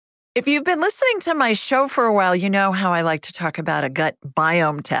If you've been listening to my show for a while, you know how I like to talk about a gut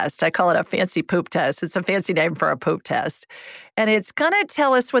biome test. I call it a fancy poop test. It's a fancy name for a poop test. And it's going to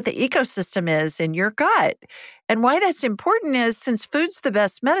tell us what the ecosystem is in your gut. And why that's important is since food's the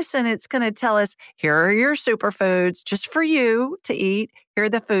best medicine, it's going to tell us here are your superfoods just for you to eat. Here are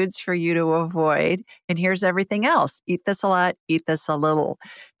the foods for you to avoid. And here's everything else. Eat this a lot, eat this a little.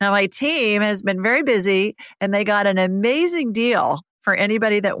 Now, my team has been very busy and they got an amazing deal for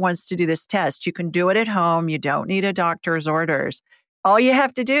anybody that wants to do this test. You can do it at home. You don't need a doctor's orders. All you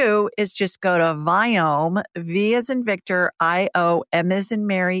have to do is just go to Viome, V as in Victor, I-O-M as in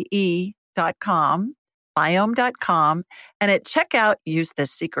Mary, E.com, Viome.com. And at checkout, use the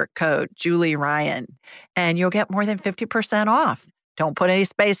secret code, Julie Ryan, and you'll get more than 50% off. Don't put any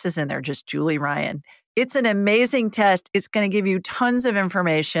spaces in there, just Julie Ryan. It's an amazing test. It's going to give you tons of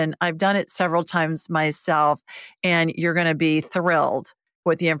information. I've done it several times myself, and you're going to be thrilled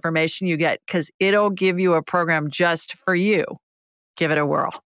with the information you get because it'll give you a program just for you. Give it a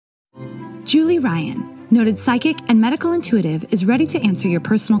whirl. Julie Ryan, noted psychic and medical intuitive, is ready to answer your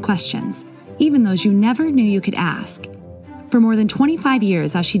personal questions, even those you never knew you could ask. For more than 25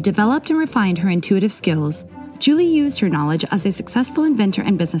 years, as she developed and refined her intuitive skills, Julie used her knowledge as a successful inventor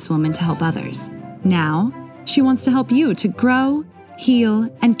and businesswoman to help others. Now, she wants to help you to grow, heal,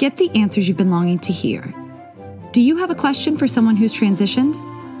 and get the answers you've been longing to hear. Do you have a question for someone who's transitioned?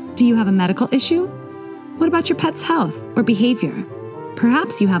 Do you have a medical issue? What about your pet's health or behavior?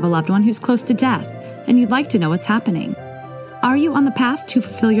 Perhaps you have a loved one who's close to death and you'd like to know what's happening. Are you on the path to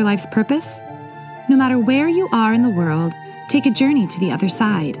fulfill your life's purpose? No matter where you are in the world, take a journey to the other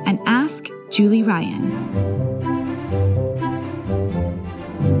side and ask Julie Ryan.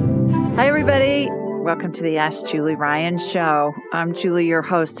 Hi, everybody. Welcome to the Ask Julie Ryan Show. I'm Julie, your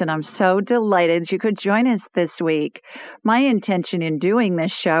host, and I'm so delighted you could join us this week. My intention in doing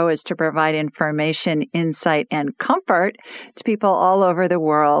this show is to provide information, insight, and comfort to people all over the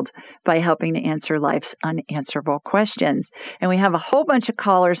world by helping to answer life's unanswerable questions. And we have a whole bunch of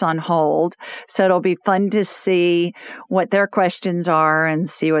callers on hold, so it'll be fun to see what their questions are and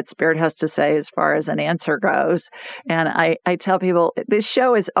see what Spirit has to say as far as an answer goes. And I tell people this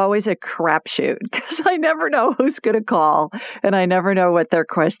show is always a crapshoot because I never know who's going to call and I never know what their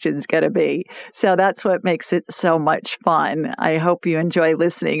question's going to be. So that's what makes it so much fun. I hope you enjoy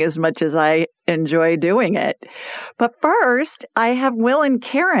listening as much as I enjoy doing it. But first, I have Will and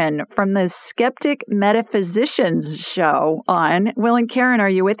Karen from the Skeptic Metaphysicians show on. Will and Karen, are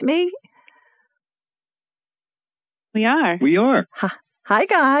you with me? We are. We are. Hi,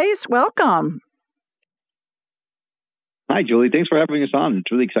 guys. Welcome. Hi, Julie. Thanks for having us on.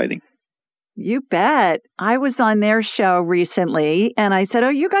 It's really exciting. You bet. I was on their show recently and I said, oh,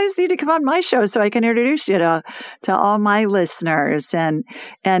 you guys need to come on my show so I can introduce you to all my listeners. And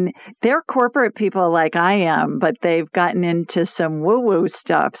they're corporate people like I am, but they've gotten into some woo-woo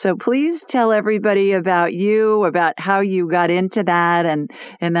stuff. So please tell everybody about you, about how you got into that. And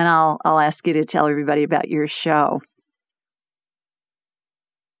then I'll ask you to tell everybody about your show.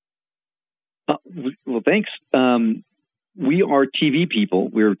 Well, thanks. We are TV people.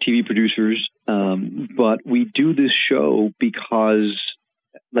 We're TV producers, but we do this show because,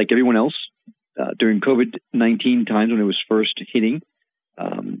 like everyone else, during COVID-19 times when it was first hitting,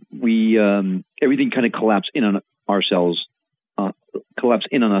 everything kind of collapsed in on us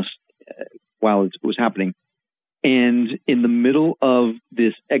while it was happening. And in the middle of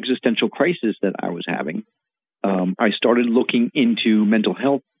this existential crisis that I was having, I started looking into mental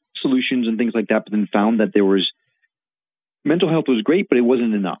health solutions and things like that, but then found that mental health was great, but it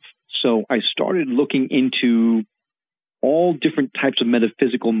wasn't enough. So I started looking into all different types of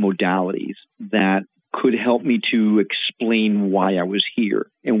metaphysical modalities that could help me to explain why I was here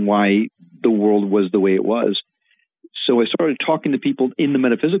and why the world was the way it was. So I started talking to people in the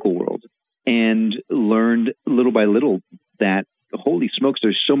metaphysical world and learned little by little that, holy smokes,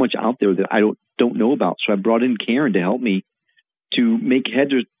 there's so much out there that I don't know about. So I brought in Karen to help me to make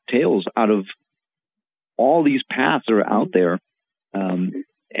heads or tails out of all these paths that are out there.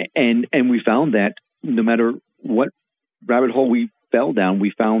 And we found that no matter what rabbit hole we fell down,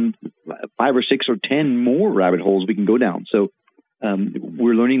 we found 5 or 6 or 10 more rabbit holes we can go down. So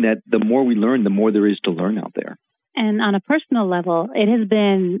we're learning that the more we learn, the more there is to learn out there. And on a personal level, it has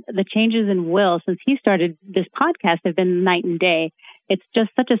been the changes in Will since he started this podcast have been night and day. It's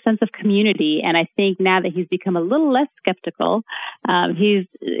just such a sense of community. And I think now that he's become a little less skeptical, he's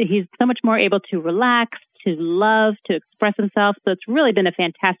so much more able to relax, to love, to express himself. So it's really been a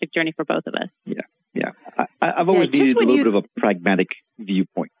fantastic journey for both of us. Yeah. I've always needed a little bit of a pragmatic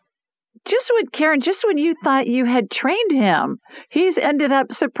viewpoint. just when you thought you had trained him, he's ended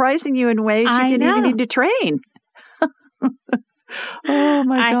up surprising you in ways you didn't even need to train. Oh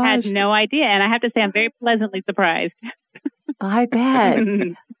my gosh. I had no idea. And I have to say, I'm very pleasantly surprised. I bet.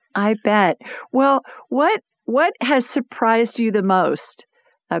 I bet. Well, what has surprised you the most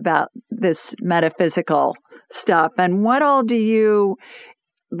about this metaphysical stuff, and what all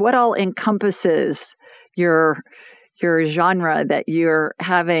encompasses your genre that you're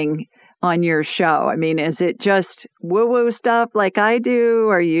having on your show? I mean, is it just woo-woo stuff like I do?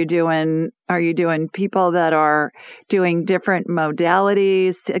 Are you doing people that are doing different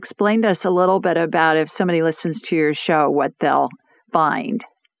modalities? Explain to us a little bit about, if somebody listens to your show, what they'll find.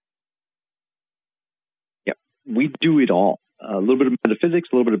 Yep, we do it all. A little bit of metaphysics,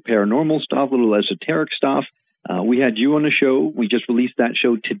 a little bit of paranormal stuff, a little esoteric stuff. We had you on the show. We just released that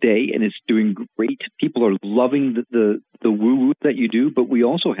show today, and it's doing great. People are loving the woo-woo that you do, but we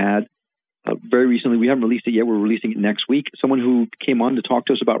also had very recently, we haven't released it yet, we're releasing it next week, someone who came on to talk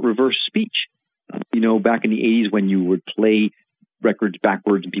to us about reverse speech. Back in the 80s when you would play records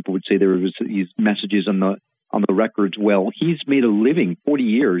backwards and people would say there was these messages on the records. Well, he's made a living, 40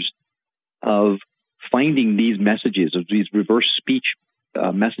 years, of finding these messages, of these reverse speech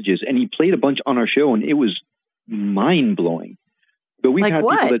messages, and he played a bunch on our show, and it was mind-blowing. But we've had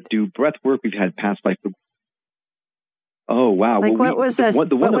people that do breath work, we've had past life. Oh, wow. Like, what was the one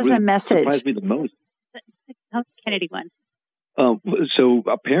that really message? Surprised me the most? The Kennedy one. So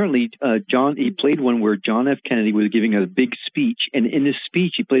apparently, he played one where John F. Kennedy was giving a big speech, and in this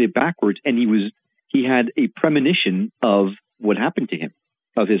speech, he played it backwards, and he had a premonition of what happened to him,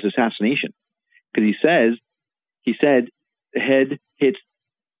 of his assassination. Because he said, head hits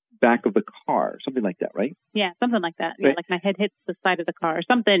back of the car, something like that, right? Yeah, something like that. Yeah, right? Like my head hits the side of the car, or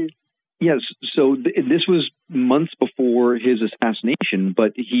something. Yes. So this was months before his assassination,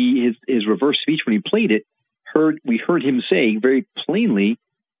 but his reverse speech, when he played it, we heard him say very plainly,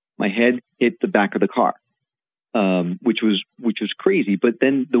 "My head hit the back of the car," which was crazy. But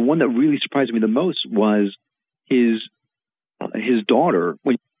then the one that really surprised me the most was his daughter,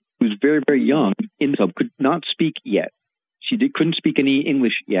 when she was very, very young, could not speak yet. She couldn't speak any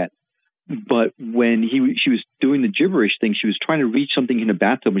English yet. But when she was doing the gibberish thing, she was trying to reach something in a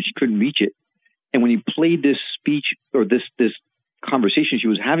bathtub and she couldn't reach it. And when he played this speech or this conversation she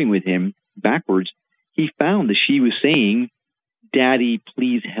was having with him backwards, he found that she was saying, "Daddy,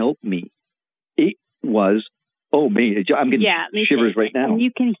 please help me." It was, oh man, I'm getting shivers right now. And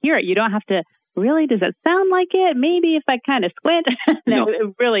you can hear it. You don't have to, really, does that sound like it? Maybe if I kind of squint. No,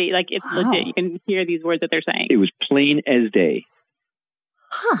 it really, like, it's legit. You can hear these words that they're saying. It was plain as day.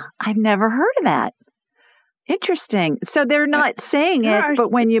 Huh, I've never heard of that. Interesting. So they're not saying it, but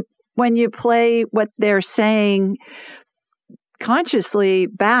when you play what they're saying consciously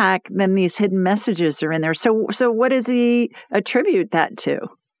back, then these hidden messages are in there. So what does he attribute that to?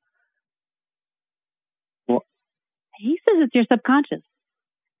 Well, he says it's your subconscious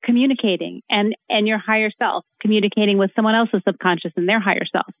communicating, and your higher self communicating with someone else's subconscious and their higher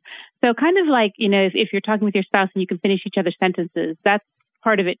self. So kind of like, if you're talking with your spouse and you can finish each other's sentences, that's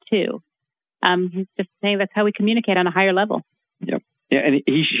part of it too. He's just saying that's how we communicate on a higher level. Yeah. Yeah, and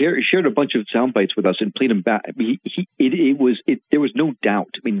he shared a bunch of sound bites with us and played them back. I mean, there was no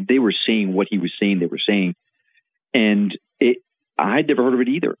doubt. I mean, they were saying what he was saying. They were saying, and I had never heard of it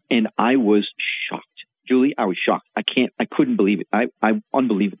either, and I was shocked. Julie, I was shocked. I couldn't believe it. I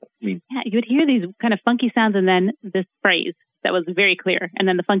unbelievable. I mean, yeah, you would hear these kind of funky sounds, and then this phrase that was very clear, and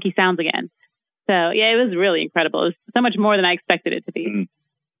then the funky sounds again. So yeah, it was really incredible. It was so much more than I expected it to be. Mm-hmm.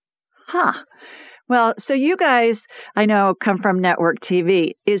 Huh. Well, so you guys, I know, come from network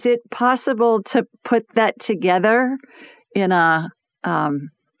TV. Is it possible to put that together in a, I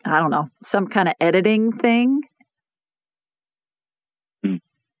don't know, some kind of editing thing?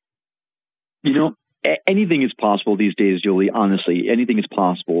 Anything is possible these days, Julie. Honestly, anything is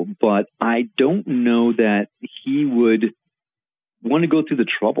possible. But I don't know that he would want to go through the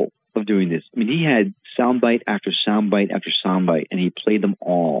trouble of doing this. I mean, he had soundbite after soundbite after soundbite, and he played them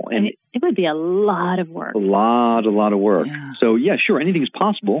all. And it would be a lot of work. A lot of work. Yeah. So, yeah, sure, anything is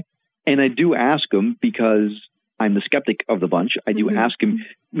possible. And I do ask him, because I'm the skeptic of the bunch, I do ask him,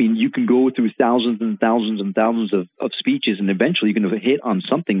 I mean, you can go through thousands and thousands and thousands of speeches, and eventually you're going to hit on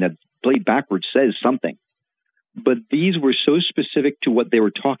something that played backwards says something. But these were so specific to what they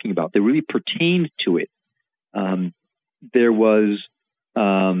were talking about. They really pertained to it. There was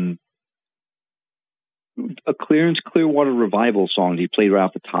a Clarence Clearwater Revival song he played right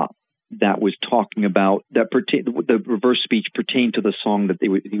off the top that was talking about the reverse speech pertained to the song that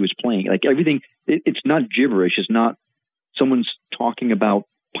he was playing. Like everything, it's not gibberish. It's not someone's talking about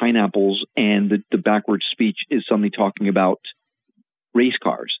pineapples and the backward speech is suddenly talking about race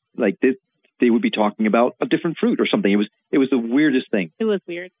cars. Like they would be talking about a different fruit or something. It was the weirdest thing. It was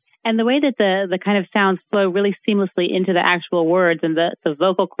weird. And the way that the kind of sounds flow really seamlessly into the actual words and the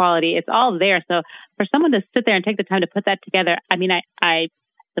vocal quality, it's all there. So for someone to sit there and take the time to put that together, I mean, I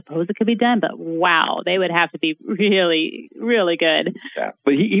suppose it could be done, but wow, they would have to be really, really good. Yeah.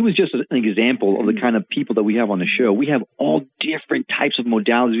 But he was just an example of the kind of people that we have on the show. We have all different types of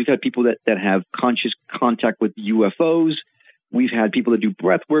modalities. We've had people that have conscious contact with UFOs. We've had people that do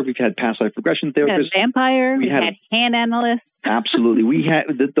breath work. We've had past life regression therapists. We had vampire. We had hand analysts. Absolutely. We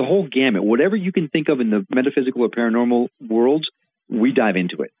had the whole gamut. Whatever you can think of in the metaphysical or paranormal worlds, we dive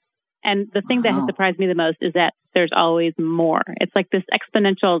into it. And the thing that has surprised me the most is that there's always more. It's like this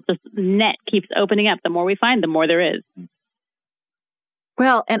exponential net keeps opening up. The more we find, the more there is.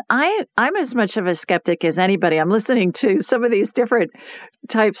 Well, and I'm as much of a skeptic as anybody. I'm listening to some of these different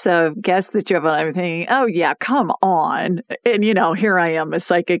types of guests that you have, and I'm thinking, oh yeah, come on. And here I am, a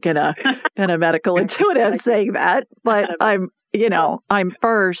psychic and a medical intuitive saying that, but I'm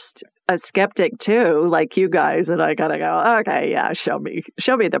first a skeptic too, like you guys, and I gotta go, okay, yeah, show me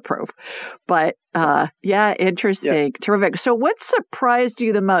the proof. But yeah, interesting, yeah. Terrific. So what surprised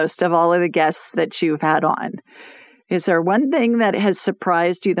you the most of all of the guests that you've had on? Is there one thing that has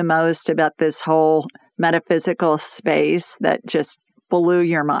surprised you the most about this whole metaphysical space that just blew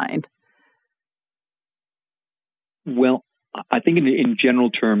your mind? Well, I think in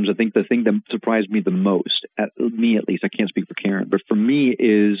general terms, I think the thing that surprised me the most, at least, I can't speak for Karen, but for me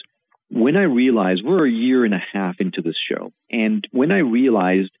is when I realized we're a year and a half into this show. And when I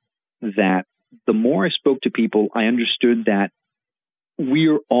realized that the more I spoke to people, I understood that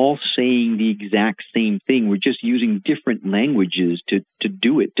we're all saying the exact same thing. We're just using different languages to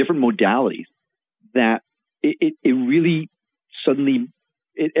do it, different modalities. That it really suddenly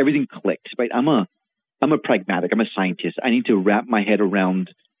everything clicked. Right? I'm a pragmatic. I'm a scientist. I need to wrap my head around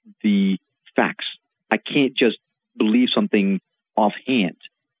the facts. I can't just believe something offhand.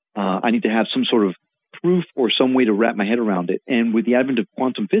 I need to have some sort of proof or some way to wrap my head around it. And with the advent of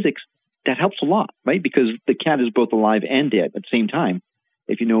quantum physics, that helps a lot, right? Because the cat is both alive and dead at the same time,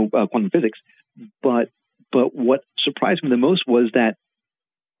 if you know quantum physics. But what surprised me the most was that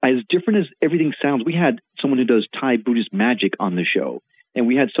as different as everything sounds, we had someone who does Thai Buddhist magic on the show, and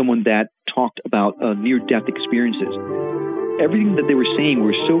we had someone that talked about near-death experiences. Everything that they were saying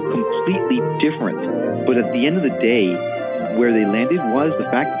were so completely different, but at the end of the day, where they landed was the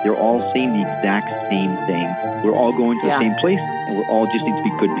fact that they're all saying the exact same thing. We're all going to the same place, and we all just need to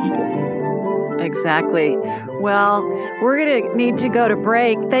be good people. Exactly. Well, we're going to need to go to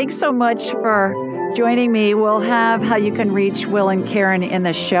break. Thanks so much for joining me. We'll have how you can reach Will and Karen in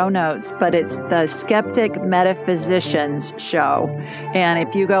the show notes, but it's the Skeptic Metaphysicians show. And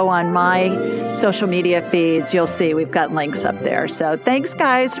if you go on my social media feeds, you'll see we've got links up there. So thanks,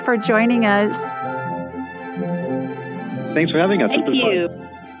 guys, for joining us. Thanks for having us. Thank you.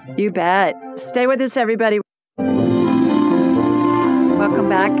 You bet. Stay with us, everybody. Welcome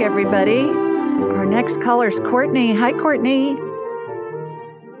back, everybody. Our next caller is Courtney. Hi, Courtney.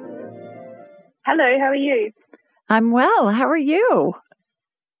 Hello, how are you? I'm well. How are you?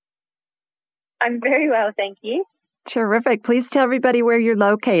 I'm very well, thank you. Terrific. Please tell everybody where you're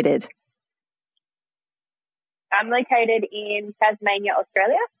located. I'm located in Tasmania,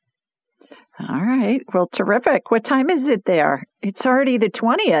 Australia. All right. Well, terrific. What time is it there? It's already the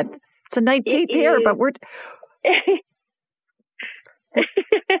 20th. It's the 19th here, but we're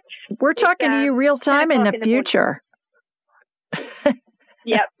talking to you real time in the future.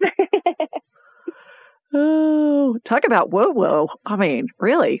 Yep. Oh, talk about whoa. I mean,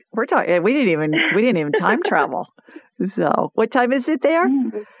 really, we're talking. We didn't even time travel. So, what time is it there?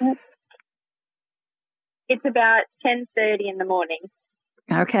 It's about 10:30 in the morning.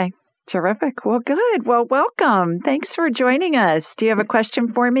 Okay. Terrific. Well, good. Well, welcome. Thanks for joining us. Do you have a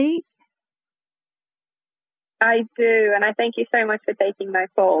question for me? I do, and I thank you so much for taking my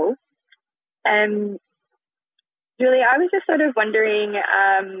call. Julie, I was just sort of wondering,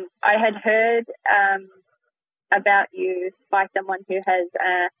 I had heard about you by someone who has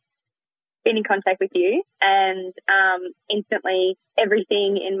been in contact with you, and instantly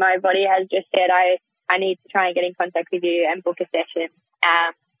everything in my body has just said, I need to try and get in contact with you and book a session.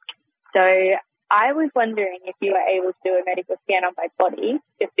 So I was wondering if you were able to do a medical scan on my body,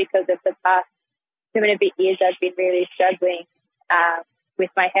 just because of the past 2.5 years I've been really struggling with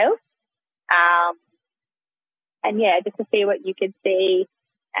my health. And yeah, just to see what you could see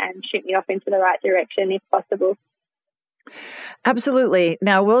and shoot me off into the right direction if possible. Absolutely.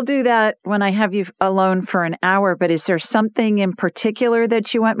 Now, we'll do that when I have you alone for an hour, but is there something in particular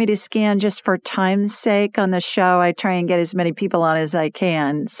that you want me to scan just for time's sake on the show? I try and get as many people on as I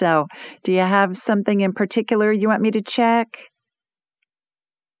can. So do you have something in particular you want me to check?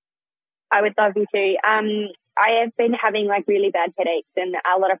 I would love you to. I have been having like really bad headaches and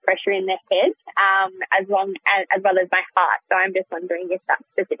a lot of pressure in the head, as well as my heart. So I'm just wondering if that's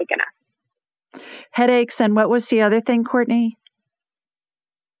specific enough. Headaches, and what was the other thing, Courtney?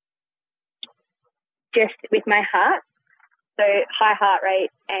 Just with my heart, so high heart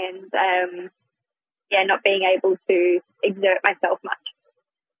rate and not being able to exert myself much.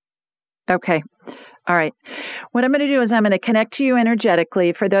 Okay. All right. What I'm going to do is I'm going to connect to you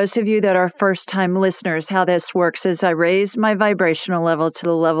energetically. For those of you that are first-time listeners, how this works is I raise my vibrational level to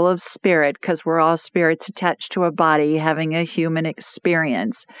the level of spirit, because we're all spirits attached to a body having a human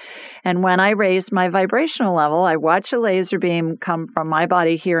experience. And when I raise my vibrational level, I watch a laser beam come from my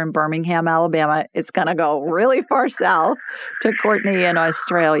body here in Birmingham, Alabama. It's going to go really far south to Courtney in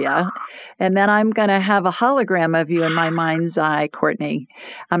Australia. And then I'm going to have a hologram of you in my mind's eye, Courtney.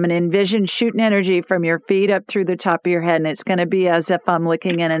 I'm going to envision shooting energy from your feet up through the top of your head, and it's going to be as if I'm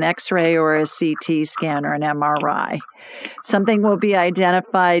looking at an X-ray or a CT scan or an MRI. Something will be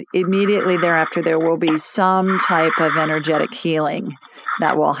identified immediately thereafter. There will be some type of energetic healing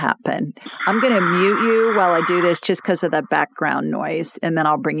that will happen. I'm going to mute you while I do this just because of the background noise, and then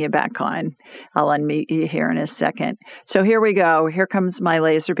I'll bring you back on. I'll unmute you here in a second. So here we go. Here comes my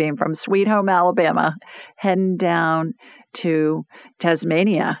laser beam from Sweet Home, Alabama, heading down to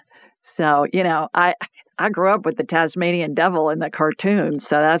Tasmania. So, I grew up with the Tasmanian devil in the cartoons,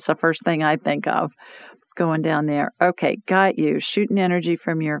 so that's the first thing I think of going down there. Okay, got you. Shooting energy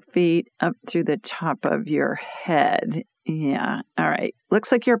from your feet up through the top of your head. Yeah, all right.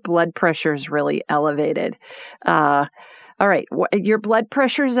 Looks like your blood pressure is really elevated. All right, your blood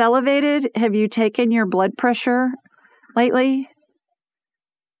pressure is elevated. Have you taken your blood pressure lately?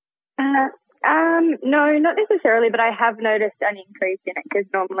 No, not necessarily, but I have noticed an increase in it because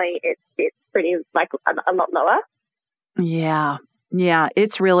normally it's pretty like a lot lower. Yeah,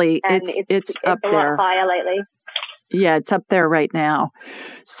 it's really it's up a there. Lot higher lately. Yeah, it's up there right now.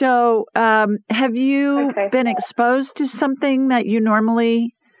 So, have you been exposed to something that you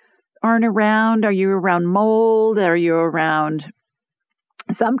normally aren't around? Are you around mold? Are you around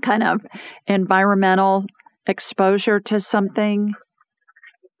some kind of environmental exposure to something?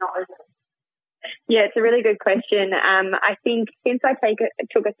 Yeah, it's a really good question. I think since I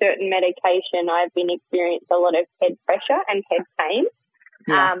took a certain medication, I've been experiencing a lot of head pressure and head pain.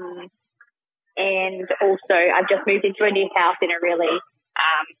 Yeah. And also I've just moved into a new house in a really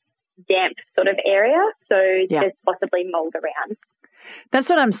damp sort of area, so there's possibly mold around. That's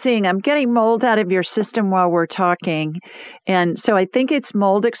what I'm seeing. I'm getting mold out of your system while we're talking. And so I think it's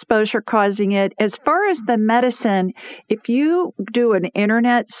mold exposure causing it. As far as the medicine, if you do an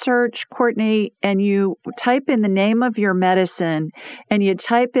internet search, Courtney, and you type in the name of your medicine and you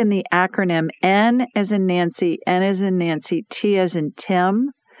type in the acronym N as in Nancy, N as in Nancy, T as in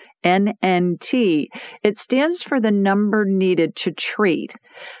Tim, NNT, it stands for the number needed to treat.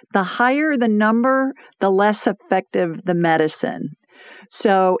 The higher the number, the less effective the medicine.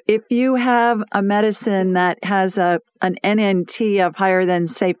 So if you have a medicine that has an NNT of higher than,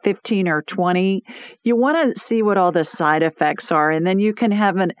 say, 15 or 20, you want to see what all the side effects are. And then you can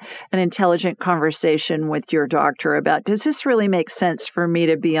have an intelligent conversation with your doctor about, does this really make sense for me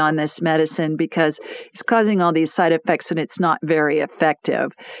to be on this medicine because it's causing all these side effects and it's not very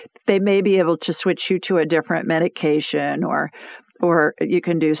effective. They may be able to switch you to a different medication or you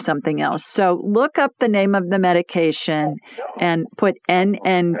can do something else. So look up the name of the medication and put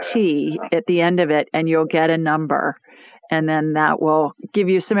NNT at the end of it, and you'll get a number. And then that will give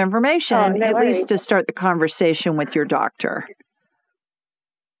you some information, least to start the conversation with your doctor.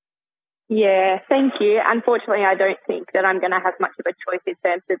 Yeah, thank you. Unfortunately, I don't think that I'm going to have much of a choice in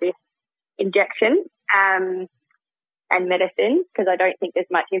terms of this injection and medicine, because I don't think there's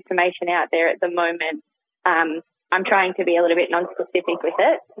much information out there at the moment. I'm trying to be a little bit non-specific with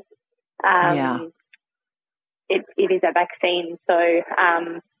it. It is a vaccine, so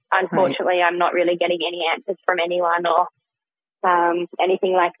unfortunately I'm not really getting any answers from anyone or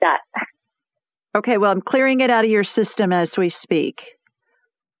anything like that. Okay, well, I'm clearing it out of your system as we speak.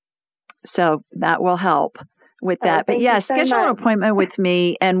 So that will help with that. But schedule an appointment with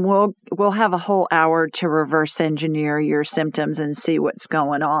me and we'll have a whole hour to reverse engineer your symptoms and see what's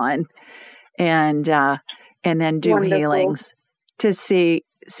going on. And then do healings to see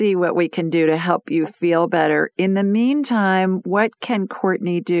what we can do to help you feel better. In the meantime, what can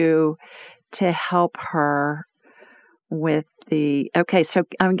Courtney do to help her with Okay, so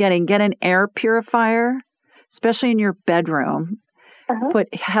I'm get an air purifier, especially in your bedroom.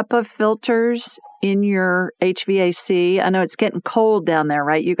 Put HEPA filters in your HVAC. I know it's getting cold down there,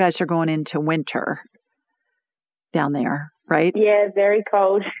 right? You guys are going into winter down there, right? Yeah, very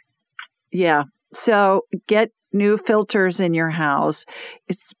cold. Yeah. So get new filters in your house.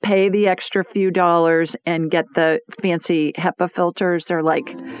 Pay the extra few dollars and get the fancy HEPA filters. They're like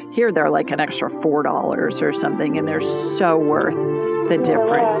an extra $4 or something, and they're so worth the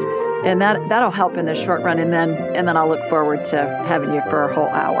difference. And that'll help in the short run. And then I'll look forward to having you for a whole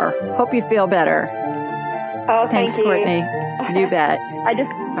hour. Hope you feel better. Oh, thanks, thank you. Courtney. You bet.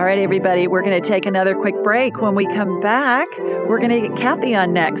 All right, everybody, we're going to take another quick break. When we come back, we're going to get Kathy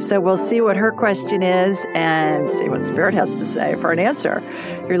on next. So we'll see what her question is and see what Spirit has to say for an answer.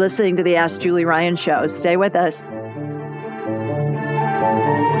 You're listening to the Ask Julie Ryan Show. Stay with us.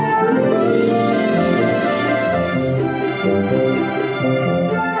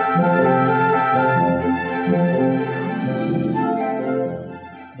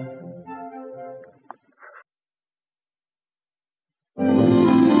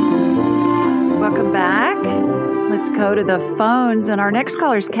 Welcome back. Let's go to the phones. And our next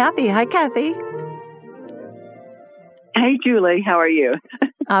caller is Kathy. Hi, Kathy. Hey, Julie. How are you?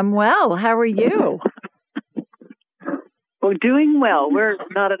 I'm well. How are you? Well, doing well. We're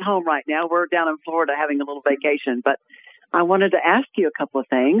not at home right now. We're down in Florida having a little vacation. But I wanted to ask you a couple of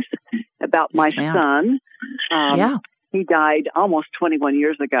things about my son. He died almost 21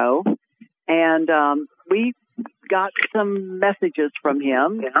 years ago. And we got some messages from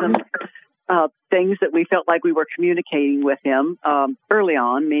him, some things that we felt like we were communicating with him early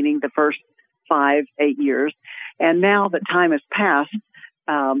on, meaning the first 5-8 years. And now that time has passed,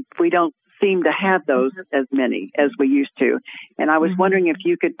 we don't seem to have those as many as we used to. And I was wondering if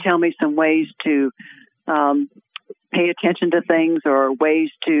you could tell me some ways to pay attention to things or ways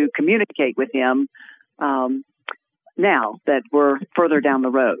to communicate with him now that we're further down the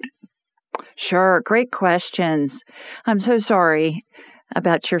road. Sure. Great questions. I'm so sorry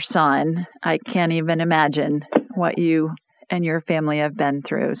about your son. I can't even imagine what you and your family have been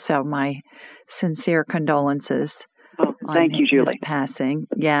through. So my sincere condolences. Thank you, Julie. His passing.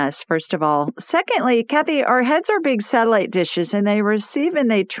 Yes, first of all. Secondly, Kathy, our heads are big satellite dishes, and they receive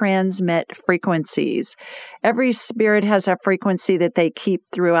and they transmit frequencies. Every spirit has a frequency that they keep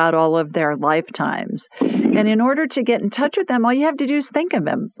throughout all of their lifetimes. And in order to get in touch with them, all you have to do is think of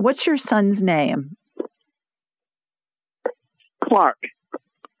him. What's your son's name? Clark.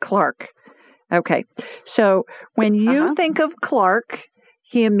 Okay. So when you think of Clark,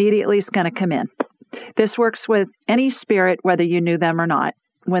 he immediately is going to come in. This works with any spirit, whether you knew them or not,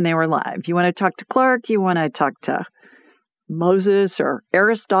 when they were alive. You want to talk to Clark, you want to talk to Moses or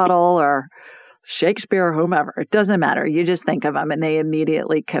Aristotle or Shakespeare or whomever. It doesn't matter. You just think of them and they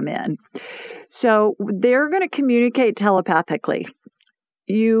immediately come in. So they're going to communicate telepathically.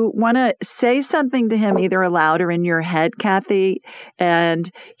 You want to say something to him either aloud or in your head, Kathy, and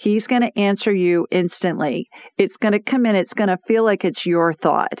he's going to answer you instantly. It's going to come in. It's going to feel like it's your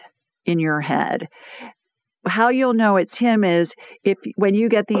thought in your head. How you'll know it's him is when you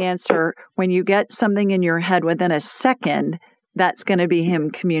get the answer, when you get something in your head within a second, that's going to be him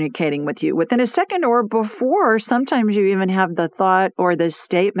communicating with you. Within a second or before, sometimes you even have the thought or the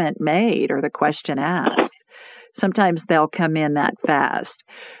statement made or the question asked. Sometimes they'll come in that fast.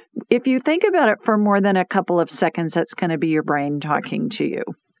 If you think about it for more than a couple of seconds, that's going to be your brain talking to you.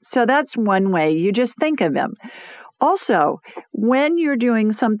 So that's one way. You just think of him. Also, when you're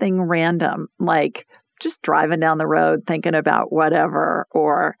doing something random, like just driving down the road thinking about whatever,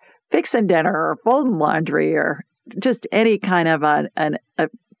 or fixing dinner, or folding laundry, or just any kind of an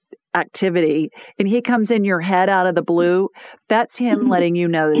activity, and he comes in your head out of the blue, that's him letting you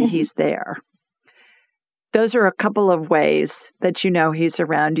know that he's there. Those are a couple of ways that you know he's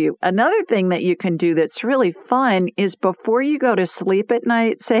around you. Another thing that you can do that's really fun is before you go to sleep at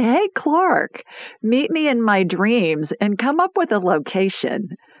night, say, hey, Clark, meet me in my dreams and come up with a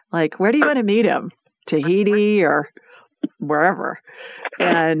location. Like, where do you want to meet him? Tahiti or wherever.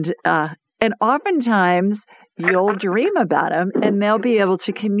 And oftentimes you'll dream about him and they'll be able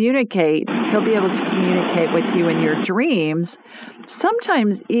to communicate. He'll be able to communicate with you in your dreams,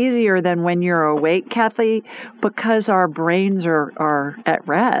 sometimes easier than when you're awake, Kathy, because our brains are at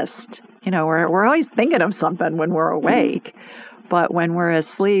rest. You know, we're always thinking of something when we're awake. But when we're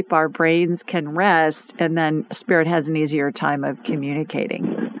asleep, our brains can rest, and then Spirit has an easier time of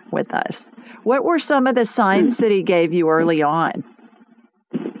communicating with us. What were some of the signs that he gave you early on?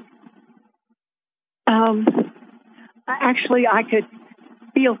 Actually, I could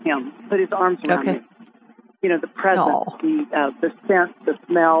feel him put his arms around me. the presence, the scent, the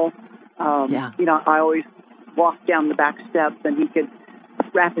smell. I always walked down the back steps, and he could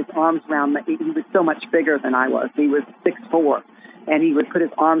wrap his arms around me. He was so much bigger than I was. He was 6'4", and he would put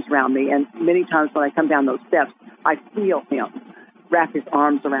his arms around me. And many times when I come down those steps, I feel him wrap his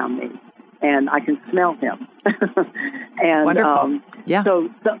arms around me, and I can smell him. And wonderful. So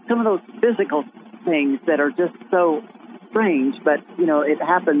some of those physical things that are just so strange, but it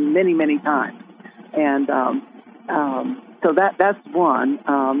happened many, many times. And so that's one.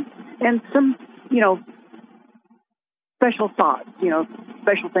 And some special thoughts,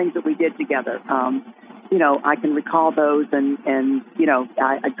 special things that we did together. I can recall those, and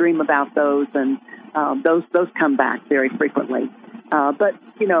I dream about those, and those come back very frequently. But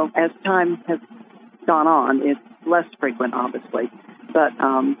as time has gone on, it's less frequent, obviously. But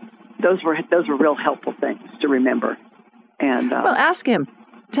those were real helpful things to remember. And well, ask him.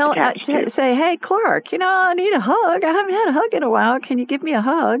 Say, hey, Clark, I need a hug. I haven't had a hug in a while. Can you give me a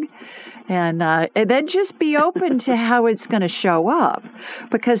hug? And then just be open to how it's going to show up.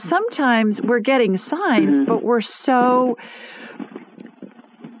 Because sometimes we're getting signs, but we're so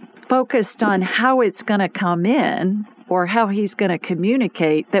focused on how it's going to come in or how he's going to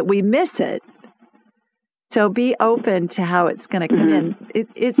communicate that we miss it. So be open to how it's going to come in.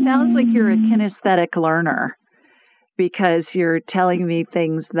 It sounds like you're a kinesthetic learner, because you're telling me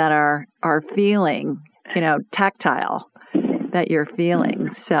things that are feeling, tactile, that you're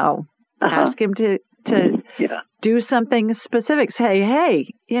feeling. So ask him to do something specific. Say, hey,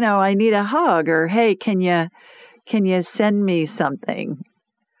 I need a hug, or hey, can you send me something?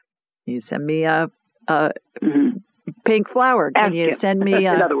 You send me a pink flower. Can you send me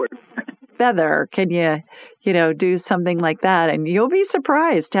a feather? Can you, do something like that? And you'll be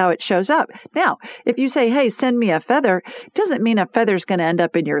surprised how it shows up. Now, if you say, hey, send me a feather, it doesn't mean a feather's going to end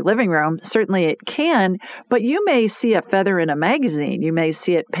up in your living room. Certainly it can, but you may see a feather in a magazine. You may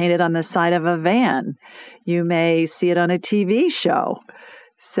see it painted on the side of a van. You may see it on a TV show.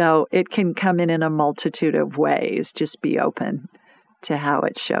 So it can come in a multitude of ways. Just be open to how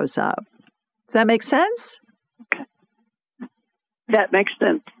it shows up. Does that make sense? Okay. That makes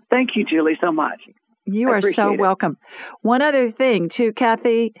sense. Thank you, Julie, so much. You are so welcome. One other thing, too,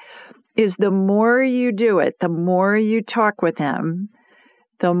 Kathy, is the more you do it, the more you talk with him,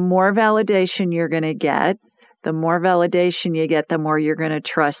 the more validation you're going to get. The more validation you get, the more you're going to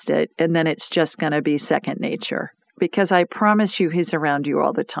trust it. And then it's just going to be second nature. Because I promise you, he's around you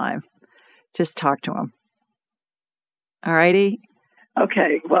all the time. Just talk to him. All righty?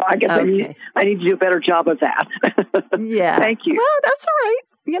 Okay. Well, I guess I need to do a better job of that. Yeah. Thank you. Well, that's all right.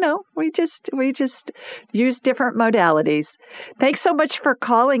 We just use different modalities. Thanks so much for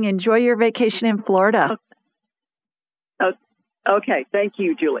calling. Enjoy your vacation in Florida. Okay. Thank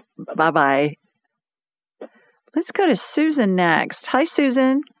you, Julie. Bye-bye. Let's go to Susan next. Hi,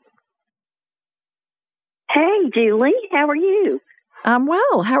 Susan. Hey, Julie. How are you? I'm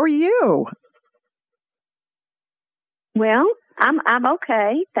well. How are you? Well, I'm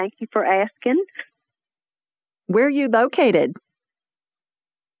okay. Thank you for asking. Where are you located?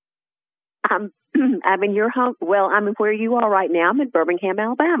 I'm in your home. Well, I'm where you are right now. I'm in Birmingham,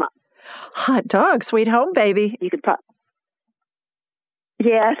 Alabama. Hot dog, sweet home, baby. You could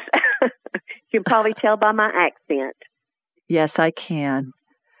yes. You can probably tell by my accent. Yes, I can.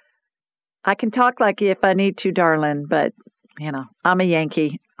 I can talk like you if I need to, darling, but I'm a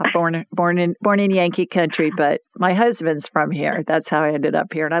Yankee. I'm born in Yankee country, but my husband's from here. That's how I ended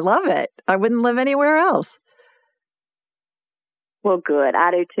up here, and I love it. I wouldn't live anywhere else. Well, good.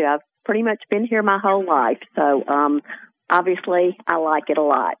 I do too. I've pretty much been here my whole life, so obviously I like it a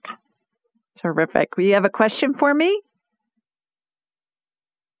lot. Terrific. Will you have a question for me?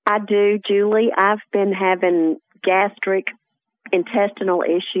 I do, Julie. I've been having gastric intestinal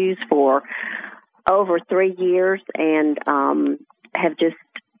issues for over 3 years, and have just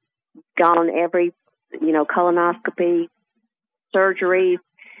gone every, colonoscopy, surgeries,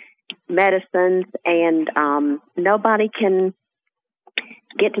 medicines, and nobody can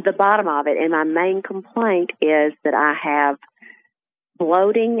get to the bottom of it. And my main complaint is that I have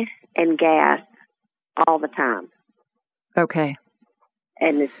bloating and gas all the time. Okay.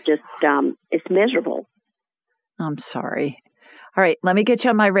 And it's just, it's miserable. I'm sorry. All right, let me get you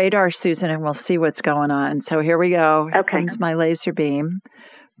on my radar, Susan, and we'll see what's going on. So here we go. Here comes my laser beam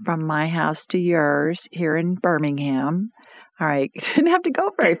from my house to yours here in Birmingham. All right, you didn't have to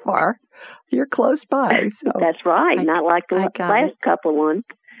go very far. You're close by. So that's right. Not like the last couple ones.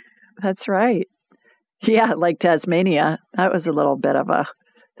 That's right. Yeah, like Tasmania. That was a little bit of a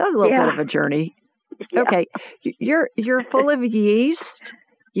bit of a journey. Yeah. Okay, you're full of yeast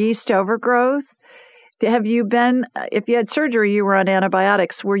overgrowth. Have you been, if you had surgery, you were on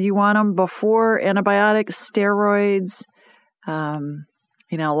antibiotics. Were you on them before antibiotics, steroids?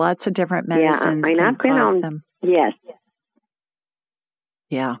 Lots of different medicines can cause them. Yes.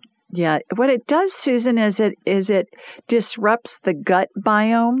 Yeah. Yeah. What it does, Susan, is it disrupts the gut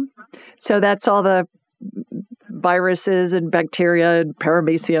biome. So that's all the viruses and bacteria and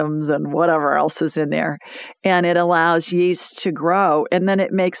parameciums and whatever else is in there. And it allows yeast to grow. And then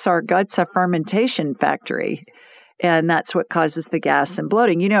it makes our guts a fermentation factory. And that's what causes the gas and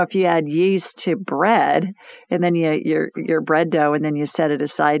bloating. If you add yeast to bread and then your bread dough and then you set it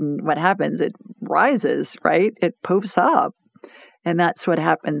aside, and what happens? It rises, right? It poofs up. And that's what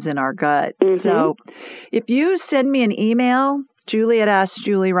happens in our gut. Mm-hmm. So if you send me an email,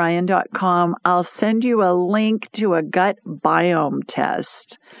 Julie@AskJulieRyan.com, I'll send you a link to a gut biome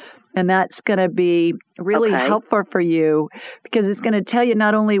test. And that's going to be really helpful for you because it's going to tell you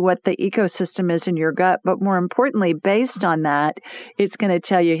not only what the ecosystem is in your gut, but more importantly, based on that, it's going to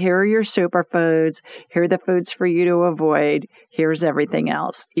tell you, here are your superfoods, here are the foods for you to avoid, here's everything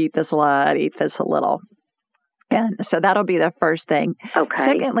else. Eat this a lot, eat this a little. And so that'll be the first thing. Okay.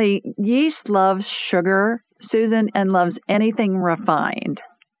 Secondly, yeast loves sugar, Susan, and loves anything refined.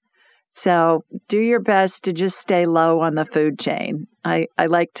 So do your best to just stay low on the food chain. I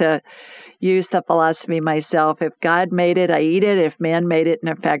like to use the philosophy myself. If God made it, I eat it. If man made it in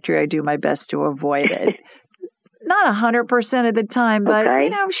a factory, I do my best to avoid it. Not 100% of the time, but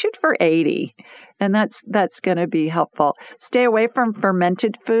shoot for 80. And that's going to be helpful. Stay away from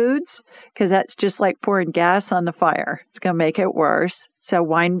fermented foods because that's just like pouring gas on the fire. It's going to make it worse. So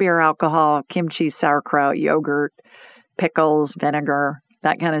wine, beer, alcohol, kimchi, sauerkraut, yogurt, pickles, vinegar,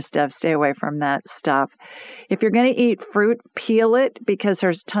 that kind of stuff. Stay away from that stuff. If you're going to eat fruit, peel it because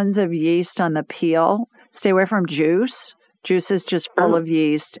there's tons of yeast on the peel. Stay away from juice. Juice is just full of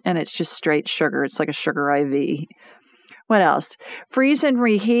yeast and it's just straight sugar. It's like a sugar IV. What else? Freeze and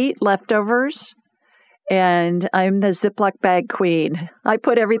reheat leftovers. And I'm the Ziploc bag queen. I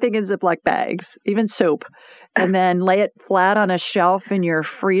put everything in Ziploc bags, even soup, and then lay it flat on a shelf in your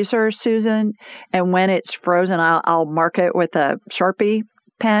freezer, Susan. And when it's frozen, I'll mark it with a Sharpie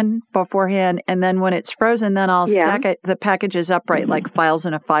pen beforehand. And then when it's frozen, then I'll stack it, the packages upright like files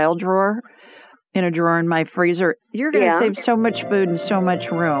in a file drawer, in a drawer in my freezer. You're going to save so much food and so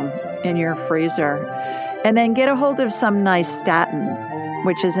much room in your freezer. And then get a hold of some nice statin,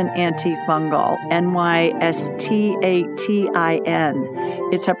 which is an antifungal,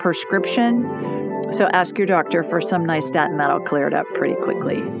 NYSTATIN. It's a prescription. So ask your doctor for some nice statin. That'll clear it up pretty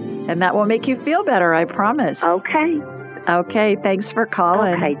quickly. And that will make you feel better, I promise. Okay. Okay, thanks for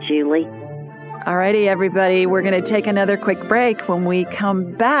calling. Okay, Julie. All righty, everybody. We're going to take another quick break. When we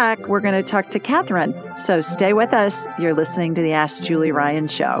come back, we're going to talk to Catherine. So stay with us. You're listening to the Ask Julie Ryan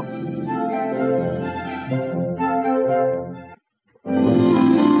Show.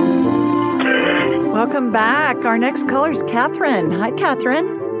 Welcome back. Our next caller is Catherine. Hi,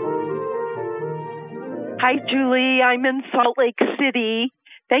 Catherine. Hi, Julie. I'm in Salt Lake City.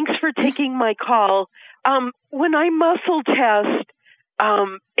 Thanks for taking my call. When I muscle test,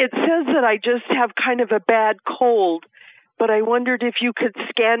 it says that I just have kind of a bad cold, but I wondered if you could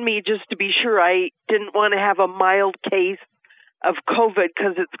scan me just to be sure I didn't want to have a mild case of COVID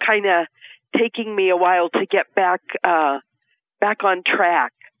because it's kind of taking me a while to get back on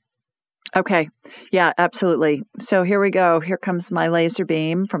track. Okay. Yeah, absolutely. So here we go. Here comes my laser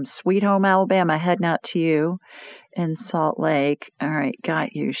beam from Sweet Home, Alabama, heading out to you in Salt Lake. All right.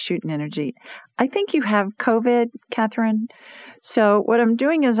 Got you. Shooting energy. I think you have COVID, Catherine. So what I'm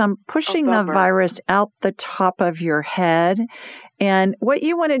doing is I'm pushing the virus out the top of your head. And what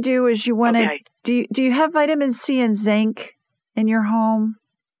you want to do is you want to, do you have vitamin C and zinc in your home?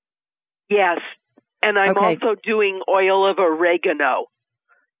 Yes. And I'm also doing oil of oregano.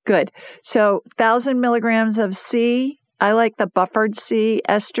 Good. So 1,000 milligrams of C. I like the buffered C.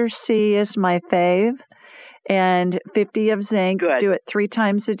 Ester C is my fave. And 50 of zinc. Good. Do it 3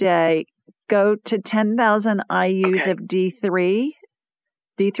 times a day. Go to 10,000 IUs of D3.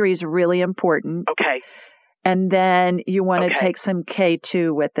 D3 is really important. Okay. And then you want to take some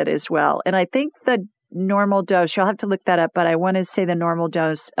K2 with it as well. And I think the normal dose, you'll have to look that up, but I want to say the normal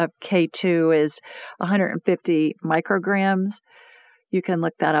dose of K2 is 150 micrograms. You can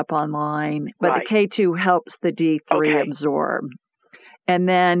look that up online. But the K2 helps the D3 absorb. And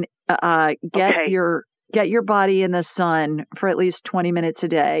then get your body in the sun for at least 20 minutes a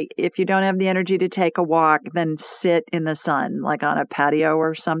day. If you don't have the energy to take a walk, then sit in the sun, like on a patio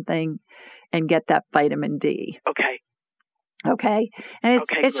or something, and get that vitamin D. Okay. And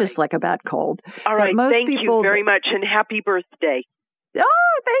it's just like a bad cold. All right. Thank you very much, and happy birthday.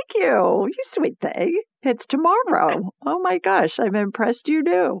 Oh, thank you. You sweet thing. It's tomorrow. Oh my gosh, I'm impressed you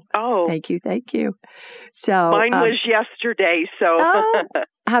do. Oh. Thank you. So mine was yesterday, so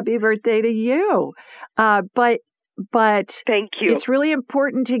happy birthday to you. But thank you. It's really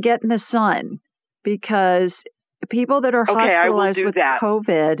important to get in the sun because people that are hospitalized with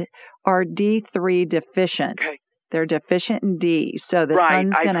COVID are D3 deficient. Okay. They're deficient in D. So the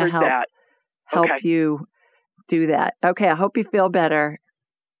sun's going to help you do that. Okay, I hope you feel better.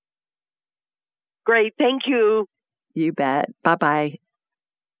 Great, thank you. You bet. Bye-bye.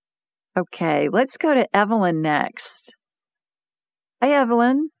 Okay, let's go to Evelyn next. Hi,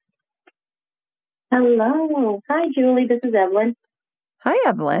 Evelyn. Hello. Hi, Julie. This is Evelyn. Hi,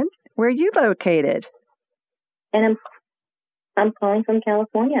 Evelyn. Where are you located? And I'm calling from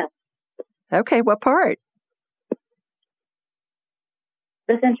California. Okay, what part?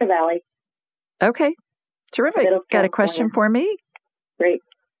 The Central Valley. Okay, terrific. Got a question for me? Great.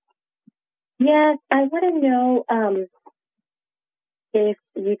 Yes, I want to know if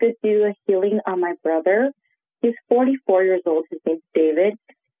you could do a healing on my brother. He's 44 years old. His name's David.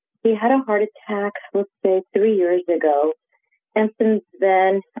 He had a heart attack, let's say, 3 years ago. And since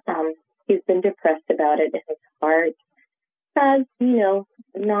then, he's been depressed about it. And his heart has,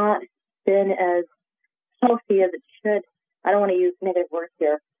 not been as healthy as it should. I don't want to use negative words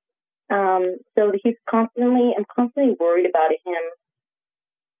here. So I'm constantly worried about him.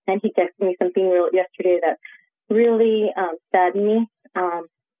 And he texted me something yesterday that really saddened me.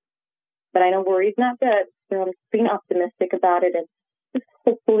 But I know worry's not good. So I'm being optimistic about it. And just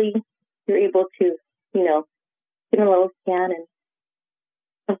hopefully you're able to, give him a little scan and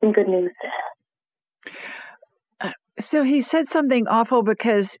have some good news. So he said something awful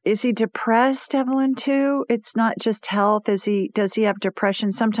because is he depressed, Evelyn, too? It's not just health. Does he have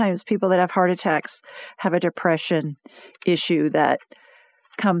depression? Sometimes people that have heart attacks have a depression issue that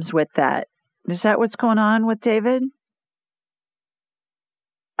comes with that. Is that what's going on with David?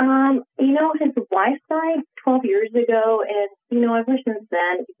 His wife died 12 years ago, and, ever since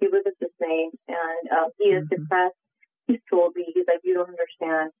then, he was the same, and he is depressed. He's told me, he's like, you don't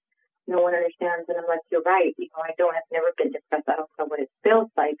understand. No one understands. And I'm like, you're right. I've never been depressed. I don't know what it feels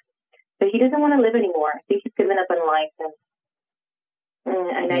like. But he doesn't want to live anymore. I think he's given up on life,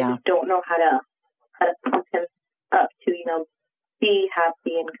 and I just don't know how to pump him up to, be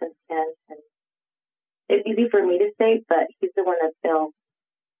happy and content. And it's easy for me to say, but he's the one that's ill.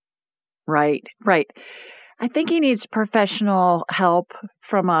 Right. I think he needs professional help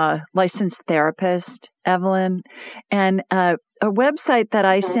from a licensed therapist, Evelyn. And a website that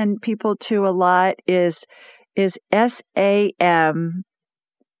I send people to a lot is SAMSHA,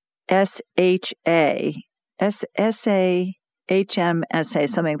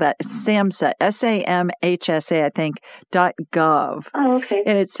 something like that. SAMHSA, SAMHSA, I think, .gov. Oh, okay.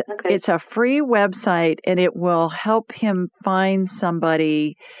 And it's a free website, and it will help him find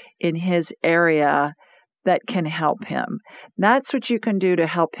somebody in his area that can help him. That's what you can do to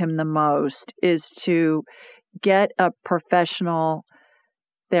help him the most, is to get a professional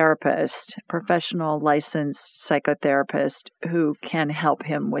therapist, professional licensed psychotherapist who can help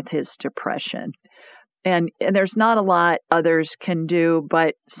him with his depression. And there's not a lot others can do,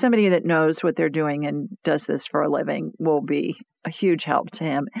 but somebody that knows what they're doing and does this for a living will be a huge help to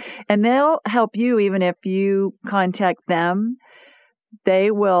him. And they'll help you even if you contact them.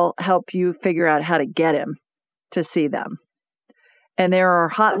 They will help you figure out how to get him to see them. And there are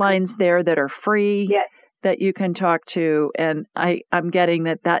hotlines there that are free that you can talk to. And I'm getting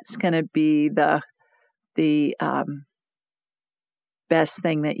that that's going to be the best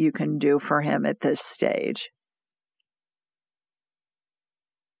thing that you can do for him at this stage.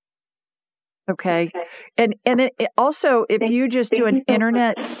 Okay. And it also, if you just do an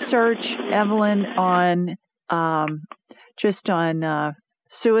internet search, Evelyn, on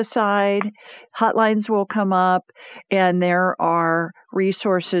suicide, hotlines will come up, and there are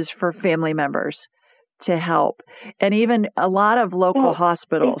resources for family members to help. And even a lot of local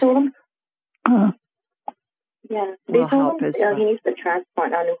hospitals will help as well. He needs to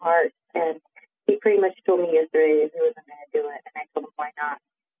transplant a new heart, and he pretty much told me yesterday he wasn't going to do it, and I told him why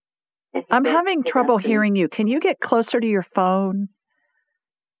not. I'm having trouble hearing you. Can you get closer to your phone?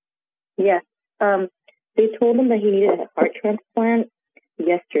 Yes. They told him that he needed a heart transplant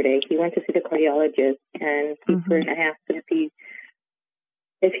yesterday. He went to see the cardiologist, and I asked him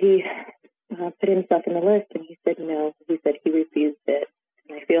if he put himself in the list, and he said no. He said he refused it.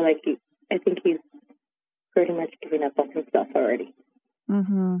 And I think he's pretty much giving up on himself already.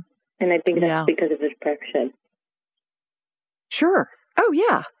 Mm-hmm. And I think that's because of his depression. Sure. Oh,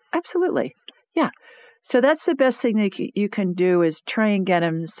 yeah, absolutely. Yeah. So that's the best thing that you can do is try and get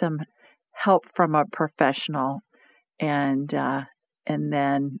him some help from a professional and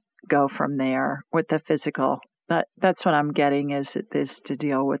then go from there with the physical. That's what I'm getting is to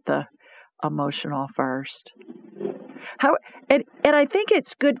deal with the emotional first. And I think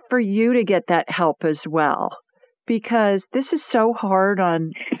it's good for you to get that help as well, because this is so hard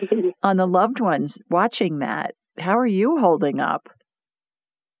on the loved ones watching that. How are you holding up?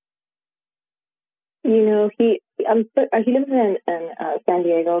 You know, he lives in San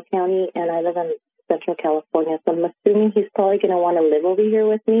Diego County, and I live in Central California, so I'm assuming he's probably going to want to live over here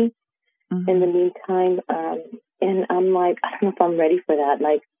with me in the meantime. And I'm like, I don't know if I'm ready for that.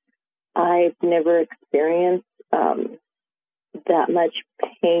 Like, I've never experienced that much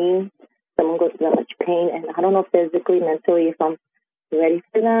pain. Someone goes through that much pain, and I don't know physically, mentally, if I'm ready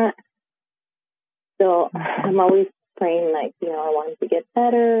for that. So I'm always praying, like, you know, I want him to get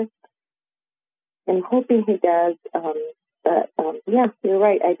better. I'm hoping he does. But yeah, you're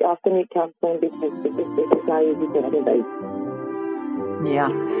right. I often need counseling because it's not easy for anybody. Yeah.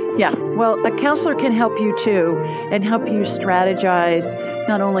 Well, a counselor can help you too and help you strategize,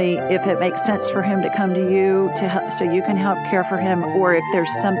 not only if it makes sense for him to come to you so you can help care for him, or if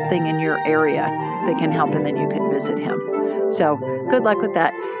there's something in your area that can help and then you can visit him. So good luck with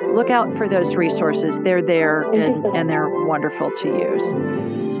that. Look out for those resources. They're there and they're wonderful to use.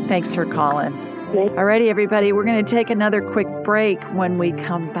 Thanks for calling. All righty, everybody. We're going to take another quick break. When we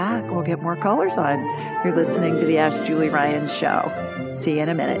come back, we'll get more callers on. You're listening to the Ask Julie Ryan Show. See you in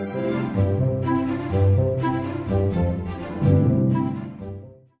a minute.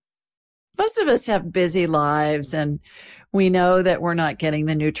 Most of us have busy lives, and we know that we're not getting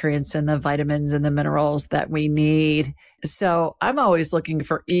the nutrients and the vitamins and the minerals that we need. So I'm always looking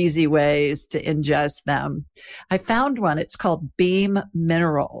for easy ways to ingest them. I found one. It's called Beam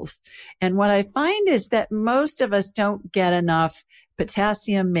Minerals. And what I find is that most of us don't get enough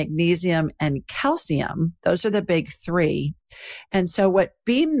potassium, magnesium, and calcium. Those are the big three. And so what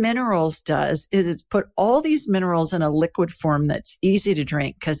Beam Minerals does is it's put all these minerals in a liquid form that's easy to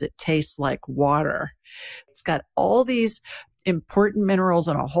drink because it tastes like water. It's got all these important minerals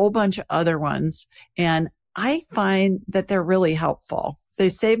and a whole bunch of other ones. And I find that they're really helpful. They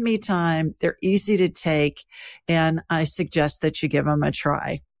save me time. They're easy to take. And I suggest that you give them a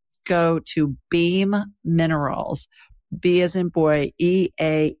try. Go to Beam Minerals, B as in boy,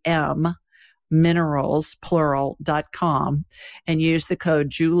 EAM, minerals, plural.com, and use the code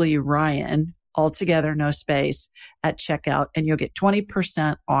Julie Ryan, altogether, no space, at checkout, and you'll get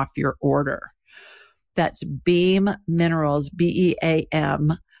 20% off your order. That's Beam Minerals,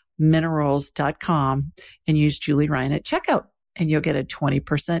 BEAM, minerals.com, and use Julie Ryan at checkout, and you'll get a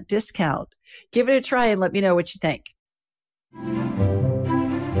 20% discount. Give it a try and let me know what you think.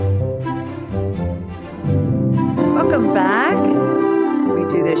 Welcome back. We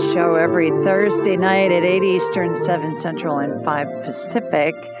do this show every Thursday night at 8 Eastern, 7 Central, and 5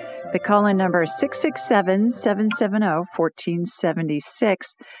 Pacific. The call-in number is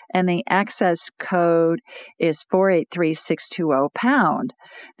 667-770-1476, and the access code is 483620#.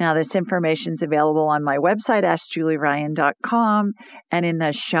 Now, this information is available on my website, AskJulieRyan.com, and in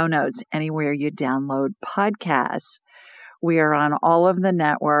the show notes, anywhere you download podcasts. We are on all of the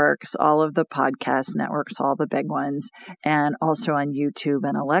networks, all of the podcast networks, all the big ones, and also on YouTube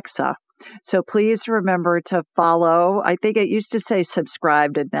and Alexa. So please remember to follow. I think it used to say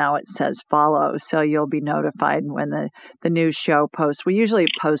subscribed, and now it says follow. So you'll be notified when the new show posts. We usually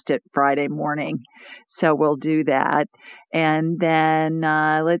post it Friday morning. So we'll do that. And then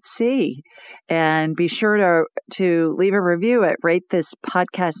let's see. And be sure to leave a review at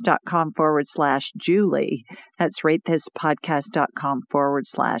ratethispodcast.com/Julie. That's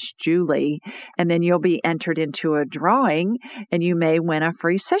ratethispodcast.com/Julie. And then you'll be entered into a drawing, and you may win a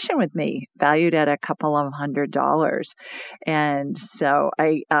free session with me, valued at a couple of $100. And so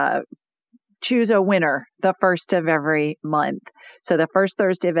I choose a winner the first of every month. So the first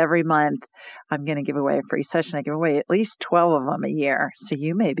Thursday of every month, I'm going to give away a free session. I give away at least 12 of them a year. So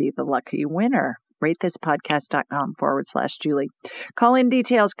you may be the lucky winner. ratethispodcast.com/Julie. Call-in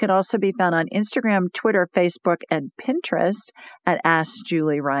details can also be found on Instagram, Twitter, Facebook, and Pinterest at Ask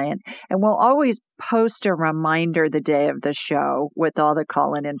Julie Ryan. And we'll always post a reminder the day of the show with all the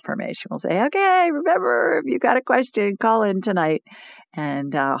call-in information. We'll say, okay, remember, if you got a question, call in tonight.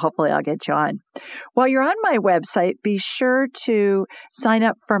 And hopefully I'll get you on. While you're on my website, be sure to sign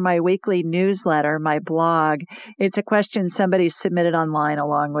up for my weekly newsletter, my blog. It's a question somebody submitted online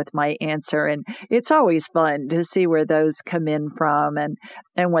along with my answer. And it's always fun to see where those come in from and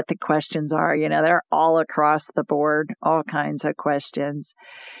what the questions are. They're all across the board, all kinds of questions.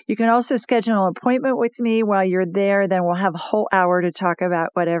 You can also schedule an appointment with me while you're there. Then we'll have a whole hour to talk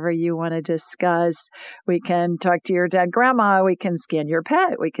about whatever you want to discuss. We can talk to your dead grandma. We can scan your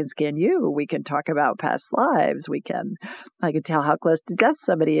pet. We can scan you. We can talk about past lives. I can tell how close to death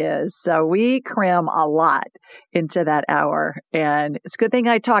somebody is. So we cram a lot into that hour. And it's a good thing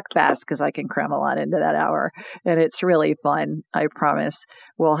I talk fast because I can cram a lot into that hour. And it's really fun. I promise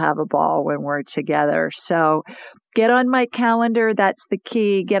we'll have a ball when we're together. So get on my calendar. That's the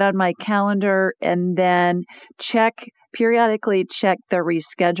key. Get on my calendar and then periodically check the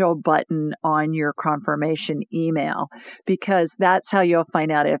reschedule button on your confirmation email, because that's how you'll find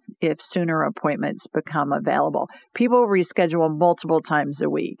out if sooner appointments become available. People reschedule multiple times a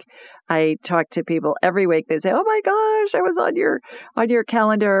week. I talk to people every week. They say, "Oh my gosh, I was on your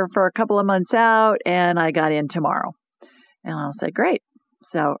calendar for a couple of months out and I got in tomorrow." And I'll say, "Great."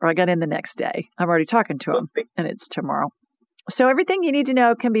 Or I got in the next day. I'm already talking to them and it's tomorrow. So everything you need to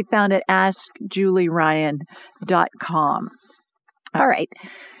know can be found at AskJulieRyan.com. All right.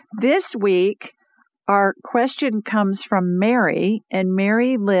 This week, our question comes from Mary, and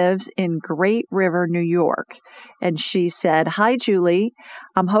Mary lives in Great River, New York. And she said, "Hi, Julie.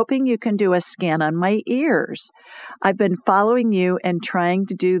 I'm hoping you can do a scan on my ears. I've been following you and trying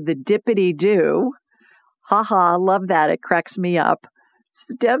to do the dippity-do. Haha, love that. It cracks me up.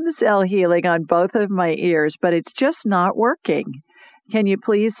 Stem cell healing on both of my ears, but it's just not working. Can you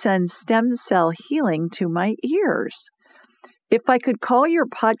please send stem cell healing to my ears? If I could call your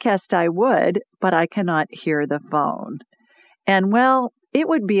podcast, I would, but I cannot hear the phone. And well, it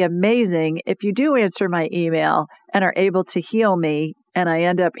would be amazing if you do answer my email and are able to heal me and I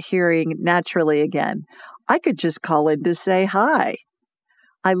end up hearing naturally again. I could just call in to say hi.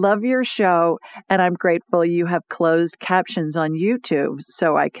 I love your show, and I'm grateful you have closed captions on YouTube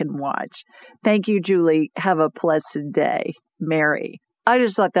so I can watch. Thank you, Julie. Have a pleasant day. Mary." I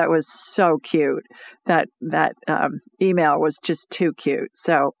just thought that was so cute. That email was just too cute.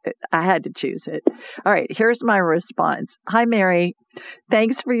 So I had to choose it. All right, here's my response. "Hi, Mary.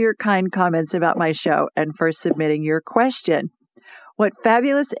 Thanks for your kind comments about my show and for submitting your question. What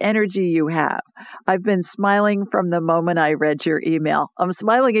fabulous energy you have. I've been smiling from the moment I read your email. I'm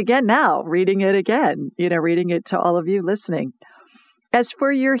smiling again now, reading it again, reading it to all of you listening. As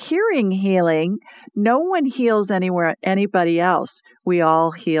for your hearing healing, no one heals anybody else. We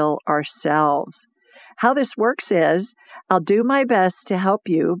all heal ourselves. How this works is, I'll do my best to help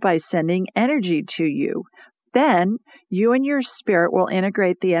you by sending energy to you. Then you and your spirit will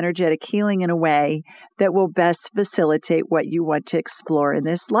integrate the energetic healing in a way that will best facilitate what you want to explore in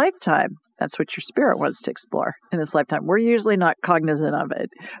this lifetime." That's what your spirit wants to explore in this lifetime. We're usually not cognizant of it,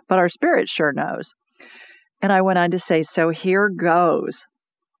 but our spirit sure knows. And I went on to say, so here goes.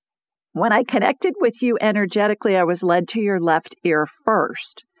 When I connected with you energetically, I was led to your left ear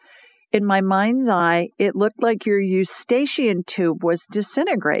first. In my mind's eye, it looked like your eustachian tube was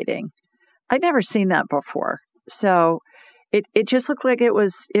disintegrating. I'd never seen that before. So it just looked like it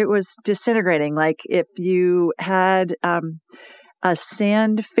was disintegrating. Like if you had a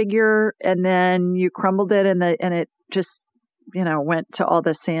sand figure and then you crumbled it and it just, went to all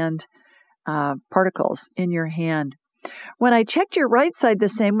the sand particles in your hand. When I checked your right side, the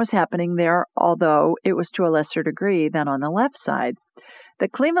same was happening there, although it was to a lesser degree than on the left side. The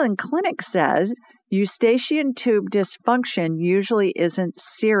Cleveland Clinic says eustachian tube dysfunction usually isn't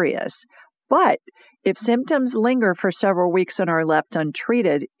serious, but if symptoms linger for several weeks and are left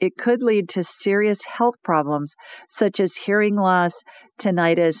untreated, it could lead to serious health problems such as hearing loss,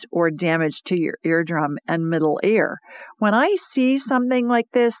 tinnitus, or damage to your eardrum and middle ear. When I see something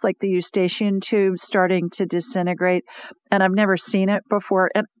like this, like the eustachian tube starting to disintegrate, and I've never seen it before,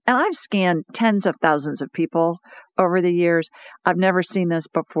 and I've scanned tens of thousands of people over the years, I've never seen this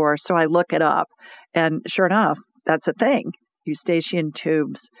before, so I look it up, and sure enough, that's a thing. Eustachian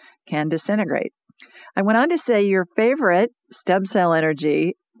tubes can disintegrate. I went on to say your favorite stem cell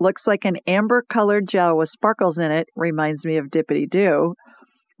energy looks like an amber-colored gel with sparkles in it. Reminds me of Dippity-Doo,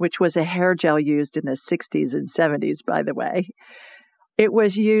 which was a hair gel used in the 60s and 70s, by the way. It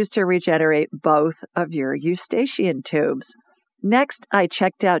was used to regenerate both of your eustachian tubes. Next, I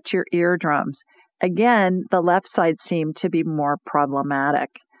checked out your eardrums. Again, the left side seemed to be more problematic.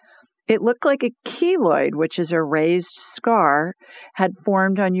 It looked like a keloid, which is a raised scar, had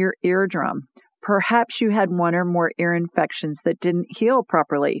formed on your eardrum. perhaps you had one or more ear infections that didn't heal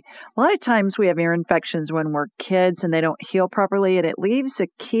properly. A lot of times we have ear infections when we're kids and they don't heal properly, and it leaves a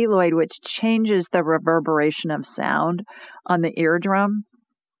keloid, which changes the reverberation of sound on the eardrum.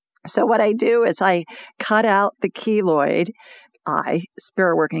 So what I do is I cut out the keloid,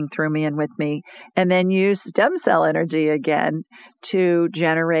 spirit working through me and with me, and then use stem cell energy again to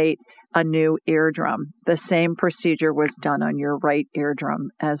generate a new eardrum. The same procedure was done on your right eardrum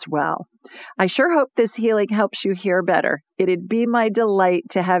as well. I sure hope this healing helps you hear better. It'd be my delight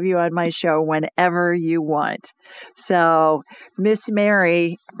to have you on my show whenever you want. So, Miss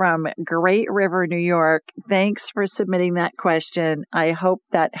Mary from Great River, New York, thanks for submitting that question. I hope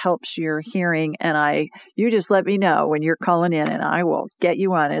that helps your hearing, and you just let me know when you're calling in, and I will get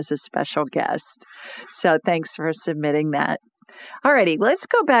you on as a special guest. So, thanks for submitting that. Alrighty, let's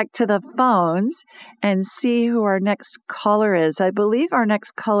go back to the phones and see who our next caller is. I believe our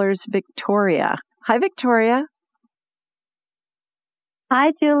next caller is Victoria. Hi, Victoria.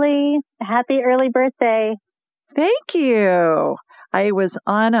 Hi, Julie. Happy early birthday. Thank you. I was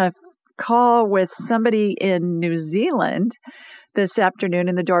on a call with somebody in New Zealand this afternoon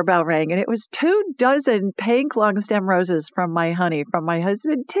and the doorbell rang, and it was 24 pink long stem roses from my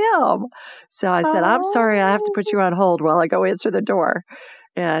husband, Tim. So I said, I'm sorry, I have to put you on hold while I go answer the door.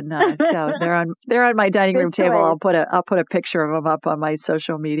 And so they're on my dining room table. I'll put a picture of them up on my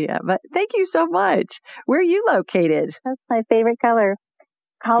social media. But thank you so much. Where are you located? That's my favorite color.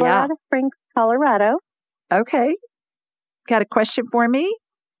 Colorado Springs, Colorado. Okay. Got a question for me?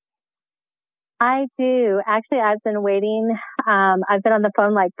 I do. Actually, I've been waiting. I've been on the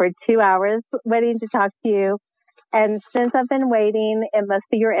phone for 2 hours waiting to talk to you. And since I've been waiting, it must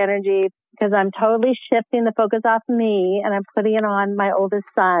be your energy, because I'm totally shifting the focus off me and I'm putting it on my oldest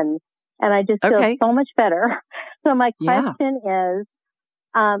son. And I just feel so much better. So my question is,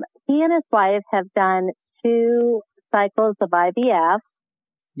 he and his wife have done 2 cycles of IVF.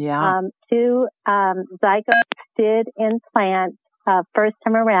 Yeah. 2 zygotes did implant first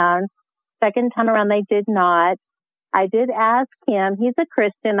time around. Second time around, they did not. I did ask him, he's a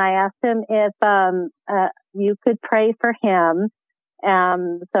Christian. I asked him if you could pray for him.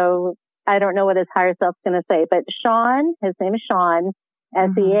 So I don't know what his higher self's going to say. But Sean, his name is Sean,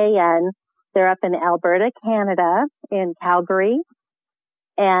 S-E-A-N. They're up in Alberta, Canada, in Calgary.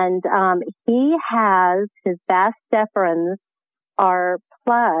 And he has, his vas deferens are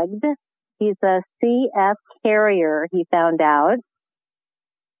plugged. He's a CF carrier, he found out.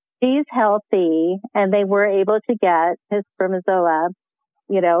 He's healthy, and they were able to get his spermazoa,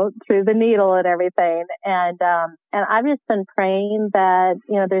 through the needle and everything. And I've just been praying that,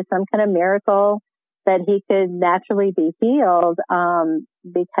 there's some kind of miracle that he could naturally be healed,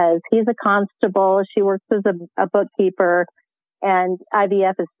 because he's a constable. She works as a bookkeeper, and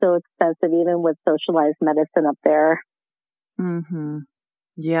IVF is still expensive, even with socialized medicine up there. Mm-hmm.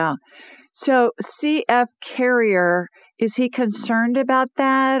 Yeah. So CF carrier, is he concerned about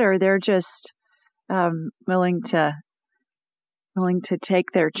that, or they're just willing to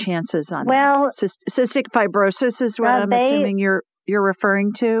take their chances on that? Cystic fibrosis is what I'm assuming you're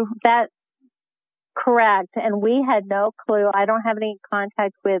referring to? That's correct. And we had no clue. I don't have any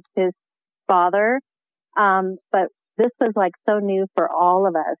contact with his father, but this was so new for all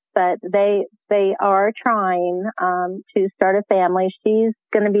of us. But they are trying to start a family. She's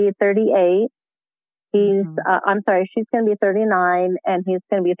going to be 38. She's going to be 39, and he's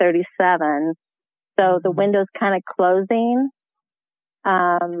going to be 37. So the window's kind of closing.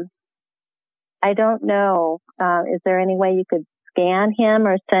 I don't know. Is there any way you could scan him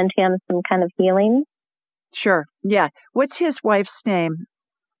or send him some kind of healing? Sure. Yeah. What's his wife's name?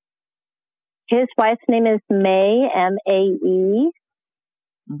 His wife's name is May, M-A-E.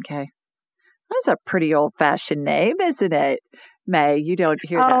 Okay. That's a pretty old-fashioned name, isn't it? May. You don't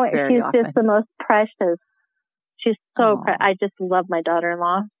hear that very often. Oh, she's just the most precious. She's so precious. I just love my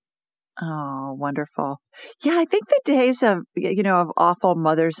daughter-in-law. Oh, wonderful. Yeah, I think the days of awful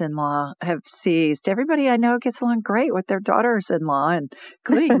mothers-in-law have ceased. Everybody I know gets along great with their daughters-in-law,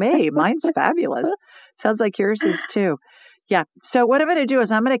 including me. Mine's fabulous. Sounds like yours is too. Yeah. So what I'm going to do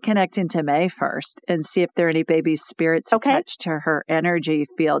is I'm going to connect into May first and see if there are any baby spirits attached to her energy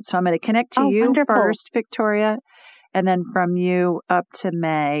field. So I'm going to connect to you first, Victoria, and then from you up to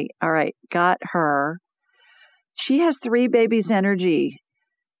May. All right. Got her. She has 3 babies' energies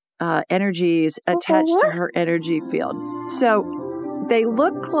attached to her energy field. So they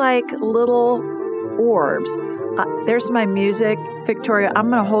look like little orbs. There's my music, Victoria. I'm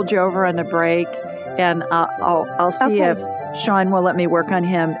going to hold you over on the break, and I'll see if Sean will let me work on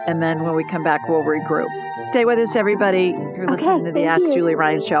him, and then when we come back, we'll regroup. Stay with us, everybody. You're listening to the Ask Julie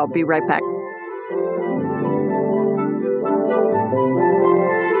Ryan Show. I'll be right back.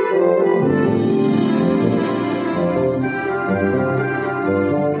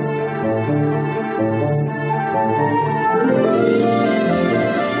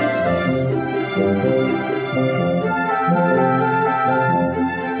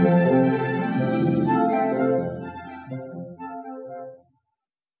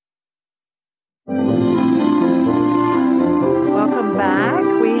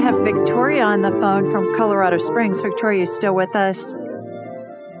 on the phone from Colorado Springs. Victoria, you still with us?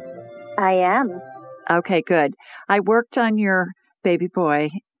 I am. Okay, good. I worked on your baby boy,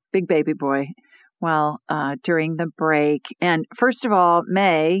 big baby boy, during the break. And first of all,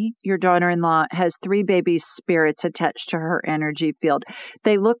 May, your daughter-in-law, has 3 baby spirits attached to her energy field.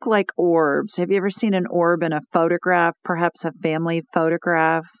 They look like orbs. Have you ever seen an orb in a photograph, perhaps a family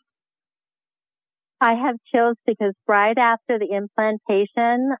photograph? I have chills because right after the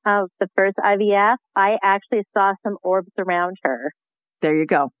implantation of the first IVF, I actually saw some orbs around her. There you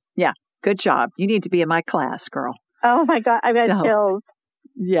go. Yeah, good job. You need to be in my class, girl. Oh my God, I've got chills.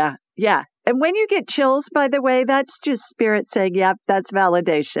 Yeah. And when you get chills, by the way, that's just spirit saying, yep, that's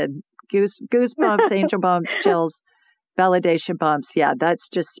validation. Goosebumps, angel bumps, chills, validation bumps. Yeah, that's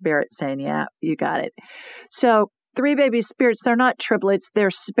just spirit saying, yeah, you got it. So 3 baby spirits, they're not triplets.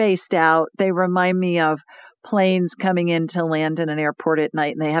 They're spaced out. They remind me of planes coming in to land in an airport at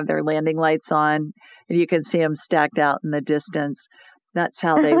night, and they have their landing lights on, and you can see them stacked out in the distance. That's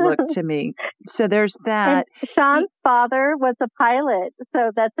how they look to me. So there's that. And Sean's father was a pilot,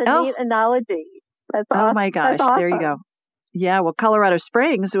 so that's a neat analogy. That's awesome. Oh my gosh, awesome. There you go. Yeah, well, Colorado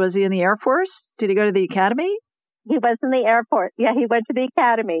Springs, was he in the Air Force? Did he go to the academy? He was in the airport. Yeah, he went to the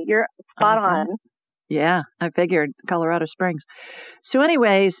academy. You're spot on. Yeah, I figured Colorado Springs. So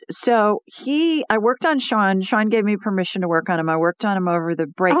anyways, I worked on Sean. Sean gave me permission to work on him. I worked on him over the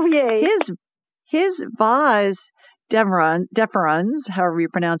break. Oh, yay. His vase deferens, however you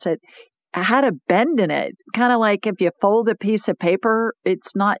pronounce it, had a bend in it. Kind of like if you fold a piece of paper,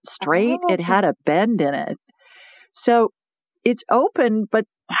 it's not straight. Oh. It had a bend in it. So it's open, but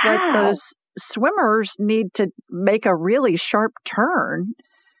those swimmers need to make a really sharp turn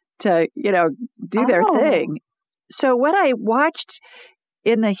to, do their thing. So what I watched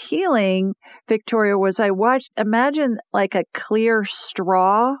in the healing, Victoria, was imagine like a clear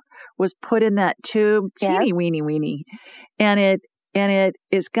straw was put in that tube, teeny weeny, and it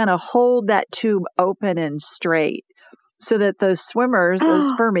is going to hold that tube open and straight so that those swimmers,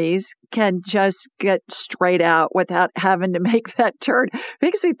 those spermies, can just get straight out without having to make that turn.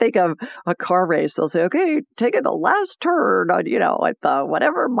 Makes me think of a car race. They'll say, okay, taking the last turn on, at the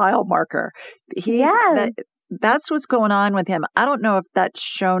whatever mile marker. That's what's going on with him. I don't know if that's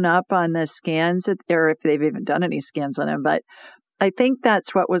shown up on the scans or if they've even done any scans on him, but I think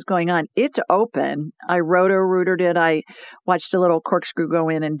that's what was going on. It's open. I roto-rooted it. I watched a little corkscrew go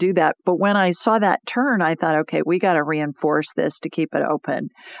in and do that. But when I saw that turn, I thought, okay, we got to reinforce this to keep it open.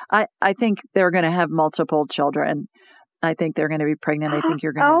 I think they're going to have multiple children. I think they're going to be pregnant. I think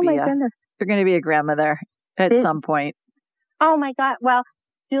you're going to be a grandmother at some point. Oh my God. Well,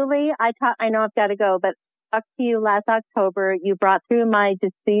 Julie, I know I've got to go, but talked to you last October. You brought through my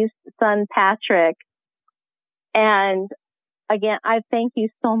deceased son, Patrick. And again, I thank you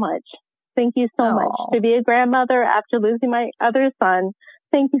so much. Thank you so much to be a grandmother after losing my other son.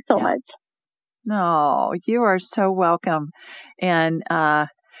 Thank you so much. No, you are so welcome. And,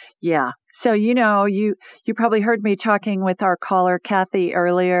 so, you probably heard me talking with our caller, Kathy,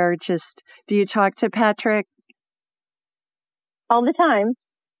 earlier. Do you talk to Patrick? All the time.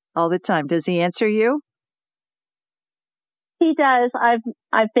 All the time. Does he answer you? He does.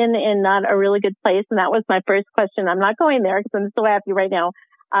 I've been in not a really good place, and that was my first question. I'm not going there because I'm so happy right now.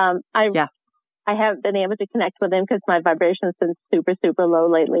 I haven't been able to connect with him because my vibration has been super, super low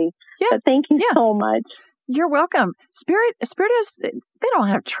lately. Yeah. But thank you so much. You're welcome. Spirit is, they don't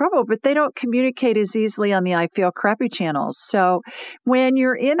have trouble, but they don't communicate as easily on the I Feel Crappy channels. So when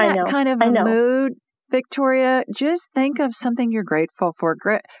you're in that kind of a mood, Victoria, just think of something you're grateful for.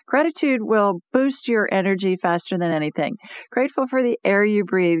 Gratitude will boost your energy faster than anything. Grateful for the air you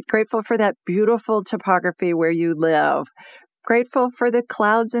breathe. Grateful for that beautiful topography where you live. Grateful for the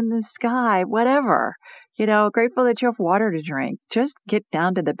clouds in the sky, whatever. Grateful that you have water to drink. Just get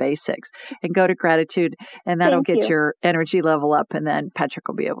down to the basics and go to gratitude, and that'll get your energy level up, and then Patrick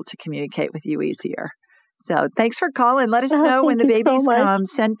will be able to communicate with you easier. So thanks for calling. Let us know when the babies come.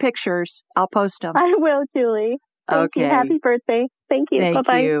 Send pictures. I'll post them. I will, Julie. Thank you. Happy birthday. Thank you. Thank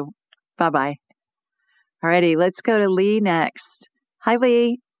Bye-bye. you. Bye-bye. All righty. Let's go to Lee next. Hi,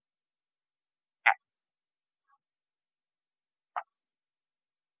 Lee.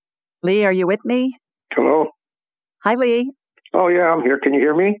 Lee, are you with me? Hello. Hi, Lee. Oh, yeah, I'm here. Can you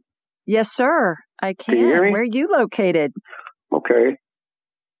hear me? Yes, sir. I can. Can you hear me? Where are you located? Okay.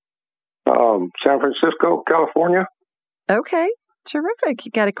 San Francisco, California. Okay. Terrific.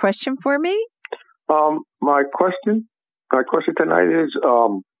 You got a question for me? My question tonight is,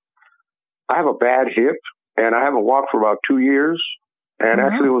 I have a bad hip and I haven't walked for about 2 years. And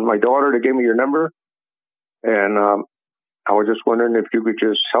actually it was my daughter that gave me your number. And, I was just wondering if you could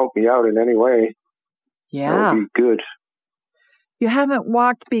just help me out in any way. Yeah. That would be good. You haven't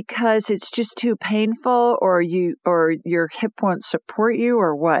walked because it's just too painful, or your hip won't support you,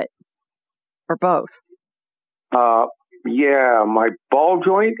 or what? Or both? Yeah, my ball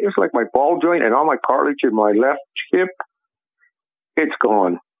joint, it's like my ball joint and all my cartilage in my left hip, it's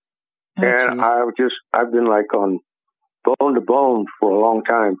gone. Oh, and geez. I've been like on bone to bone for a long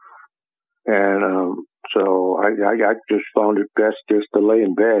time. And so I just found it best just to lay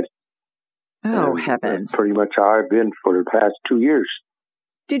in bed. Oh, and heavens. That's pretty much how I've been for the past 2 years.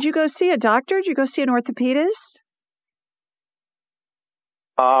 Did you go see a doctor? Did you go see an orthopedist?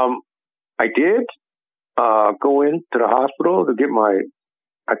 I did go into the hospital to get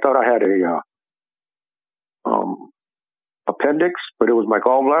I thought I had a appendix, but it was my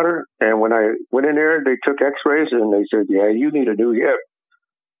gallbladder. And when I went in there, they took x-rays and they said, yeah, you need a new hip.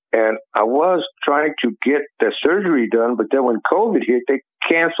 And I was trying to get the surgery done, but then when COVID hit, they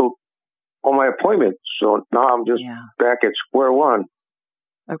canceled all my appointments. So now I'm just back at square one.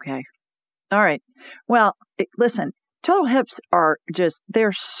 Okay. All right. Well, listen, total hips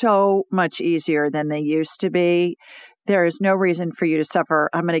they're so much easier than they used to be. There is no reason for you to suffer.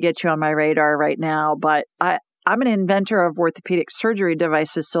 I'm going to get you on my radar right now, but I'm an inventor of orthopedic surgery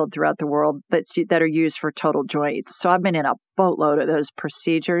devices sold throughout the world that are used for total joints. So I've been in a boatload of those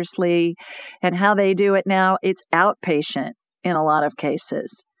procedures, Lee. And how they do it now, it's outpatient in a lot of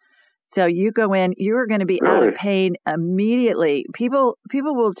cases. So you go in, you're going to be out of pain immediately. People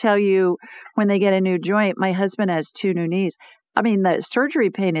will tell you when they get a new joint, my husband has 2 new knees. I mean, the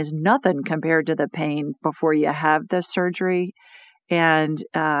surgery pain is nothing compared to the pain before you have the surgery. And,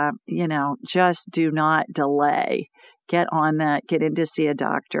 just do not delay. Get on that. Get in to see a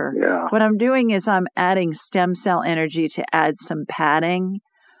doctor. Yeah. What I'm doing is I'm adding stem cell energy to add some padding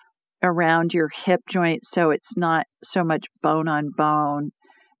around your hip joint so it's not so much bone on bone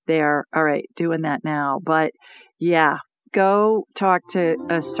there. All right, doing that now. But, yeah, go talk to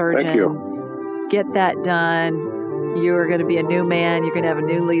a surgeon. Thank you. Get that done. You are going to be a new man. You're going to have a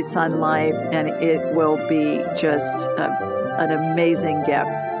new lease on life, and it will be just an amazing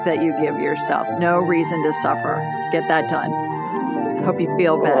gift that you give yourself. No reason to suffer. Get that done. Hope you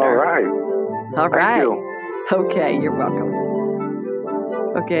feel better. All right. All right. Thank you. Okay, you're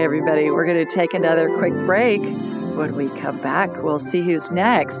welcome. Okay, everybody, we're going to take another quick break. When we come back, we'll see who's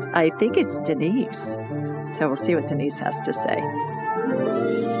next. I think it's Denise. So we'll see what Denise has to say.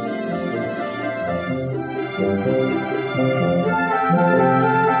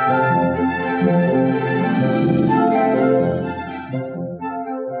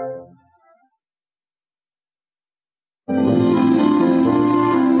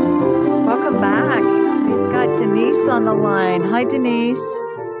 Welcome back. We've got Denise on the line. Hi, Denise.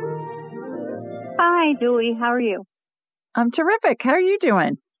 Hi, Julie. How are you? I'm terrific. How are you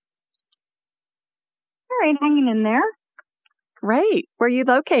doing? All right, hanging in there. Great. Where are you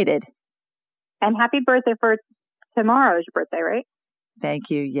located? And happy birthday for tomorrow is your birthday, right? Thank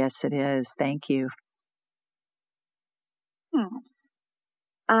you. Yes, it is. Thank you.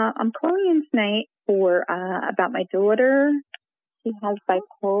 I'm calling in tonight for about my daughter. She has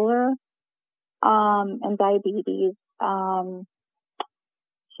bipolar and diabetes.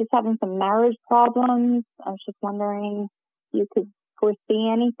 She's having some marriage problems. I was just wondering if you could foresee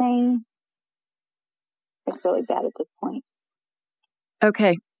anything. It's really bad at this point.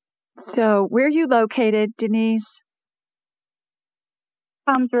 Okay. So where are you located, Denise?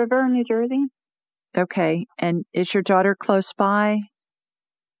 Toms River, New Jersey. Okay. And is your daughter close by?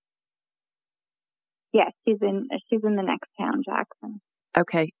 Yes, she's in the next town, Jackson.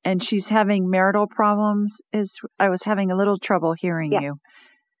 Okay. And she's having marital problems? I was having a little trouble hearing you.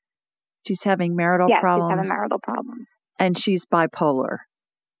 She's having marital problems? Yes, she's having marital problems. And she's bipolar?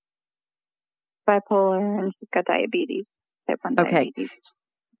 Bipolar, and she's got diabetes, type 1 diabetes.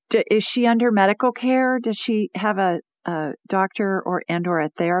 Is she under medical care? Does she have a doctor or a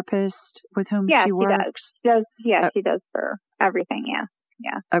therapist with whom she works? She does for everything,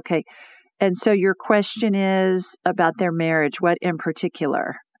 yeah. Okay. And so your question is about their marriage. What in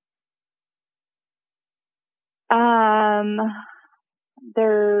particular?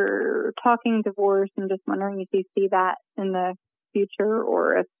 They're talking divorce. I'm just wondering if you see that in the future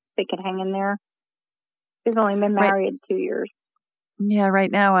or if they could hang in there. They've only been married 2 years. Yeah,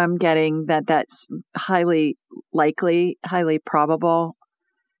 right now I'm getting that's highly likely, highly probable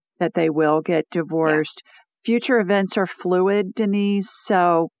that they will get divorced. Yeah. Future events are fluid, Denise,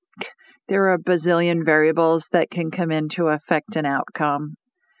 so there are a bazillion variables that can come in to affect an outcome.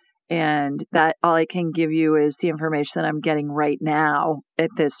 And that all I can give you is the information that I'm getting right now at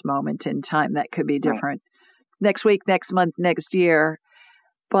this moment in time. That could be different next week, next month, next year.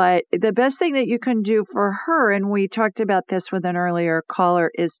 But the best thing that you can do for her, and we talked about this with an earlier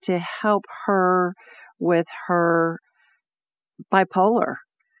caller, is to help her with her bipolar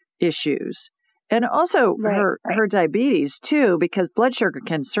issues. And also her diabetes too, because blood sugar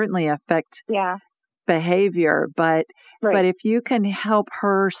can certainly affect behavior. But if you can help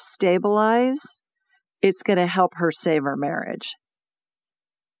her stabilize, it's going to help her save her marriage.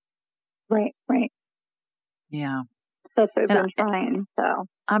 Right. Yeah. That's what I've been trying. So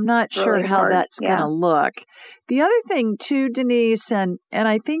I'm not sure really how hard. that's going to look. The other thing too, Denise, and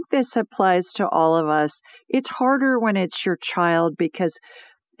I think this applies to all of us, it's harder when it's your child because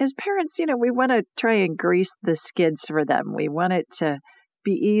as parents, we want to try and grease the skids for them. We want it to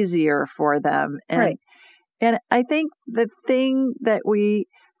be easier for them. And I think the thing that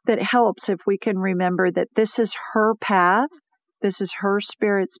helps if we can remember that this is her path, this is her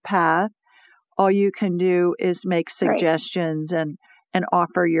spirit's path. All you can do is make suggestions and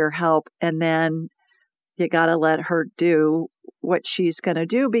offer your help. And then you got to let her do what she's going to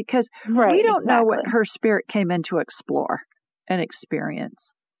do because we don't know what her spirit came in to explore and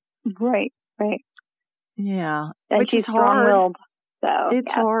experience. Right. Yeah. And which she's is hard. Strong-willed, so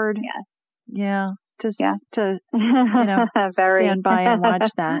it's hard. Yeah. To Very. stand by and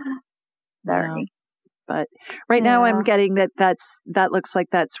watch that. Very. Yeah. But right now I'm getting that looks like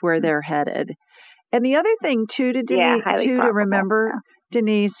that's where they're headed. And the other thing too to remember,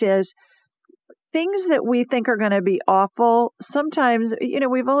 Denise, is things that we think are going to be awful. Sometimes,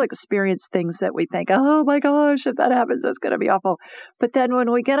 we've all experienced things that we think, oh my gosh, if that happens, that's going to be awful. But then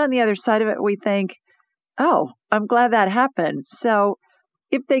when we get on the other side of it, we think, oh, I'm glad that happened. So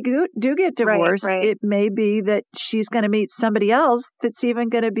if they do get divorced, it may be that she's going to meet somebody else that's even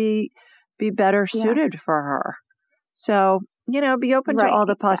going to be better suited for her. So, be open to all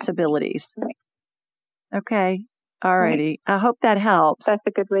the possibilities. Right. Okay. All righty. I hope that helps. That's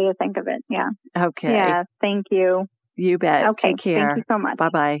a good way to think of it. Yeah. Okay. Yeah. Thank you. You bet. Okay. Take care. Thank you so much.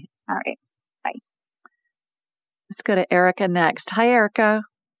 Bye-bye. All right. Bye. Let's go to Erica next. Hi, Erica.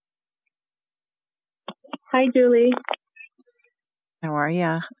 Hi, Julie. How are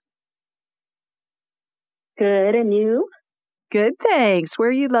you? Good. And you? Good, thanks. Where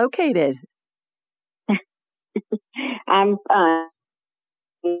are you located? I'm fine.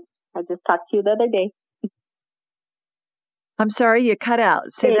 I just talked to you the other day. I'm sorry, you cut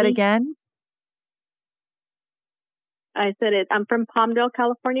out. Say that again. I said it. I'm from Palmdale,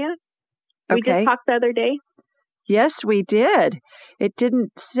 California. We Okay. just talked the other day. Yes, we did. It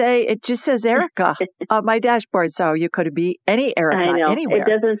just says Erica on my dashboard. So you could be any Erica I know. anywhere. It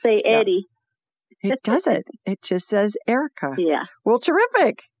doesn't say Eddie. It doesn't. It just says Erica. Yeah. Well,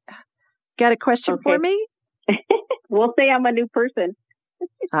 terrific. Got a question for me? We'll say I'm a new person.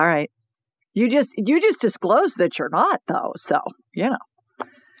 All right. You just disclosed that you're not, though. So,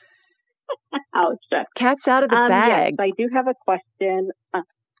 Ouch. Cat's out of the bag. Yes, I do have a question.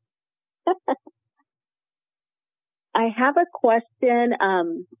 I have a question.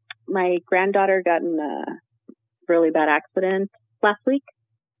 My granddaughter got in a really bad accident last week.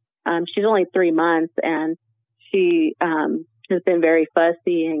 She's only 3 months, and she has been very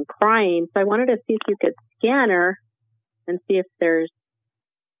fussy and crying. So I wanted to see if you could scan her and see if there's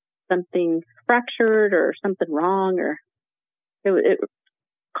something fractured or something wrong, or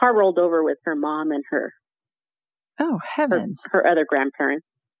car rolled over with her mom and her heavens her other grandparents.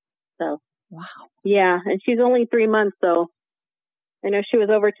 So wow, yeah, and she's only 3 months, so I know she was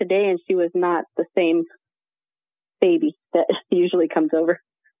over today, and she was not the same baby that usually comes over.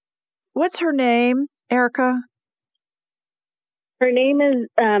 What's her name, Erica? Her name is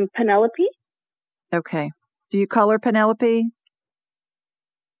Penelope. Okay. Do you call her Penelope?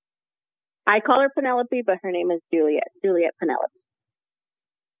 I call her Penelope, but her name is Juliet Penelope.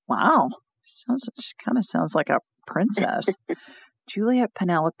 Wow. She kind of sounds like a princess. Juliet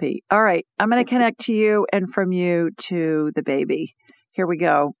Penelope. All right. I'm going to connect to you and from you to the baby. Here we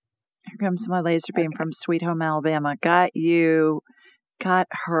go. Here comes my laser beam from Sweet Home, Alabama. Got you. Got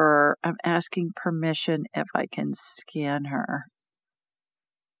her. I'm asking permission if I can scan her.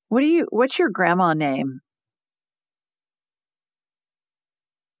 What's your grandma name?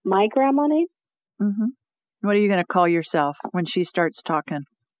 My grandma name? Mm-hmm. What are you going to call yourself when she starts talking?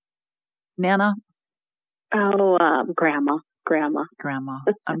 Nana? Oh, Grandma. Grandma.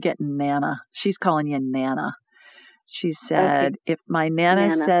 I'm getting Nana. She's calling you Nana. She said, if my Nana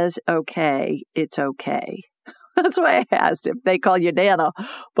says okay, it's okay. That's why I asked if they call you Nana,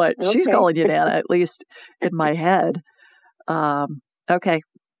 but she's calling you Nana, at least in my head. Okay,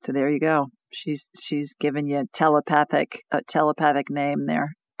 so there you go. She's given you a telepathic name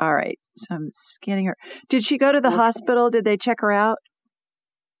there. All right. So I'm scanning her. Did she go to the hospital? Did they check her out?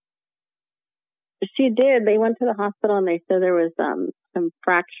 She did. They went to the hospital and they said there was some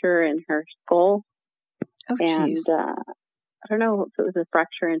fracture in her skull. Oh, and I don't know if it was a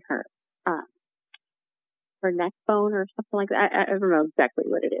fracture in her neck bone or something like that. I don't know exactly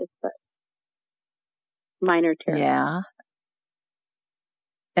what it is, but minor tear. Yeah.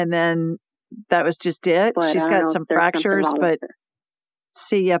 And then that was just it? But she's got some fractures, but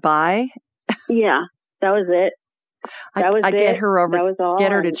see ya, bye? Yeah, that was it. That was I it. Get her over. That was all.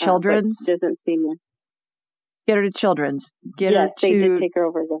 Get her to Children's. Doesn't seem like. Get her to Children's. Get yes, her to. They did take her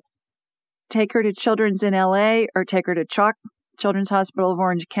over there. Take her to Children's in LA or take her to CHOC, Children's Hospital of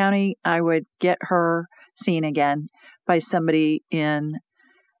Orange County. I would get her seen again by somebody in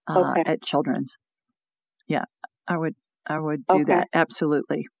at Children's. Yeah, I would do that.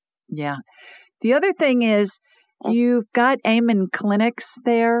 Absolutely. Yeah. The other thing is you've got Amen clinics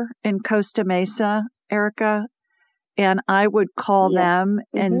there in Costa Mesa, Erica, and I would call them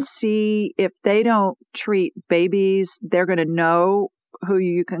and see if they don't treat babies, they're going to know who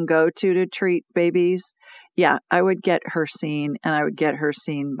you can go to treat babies. Yeah, I would get her seen, and I would get her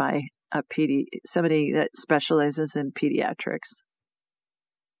seen by somebody that specializes in pediatrics.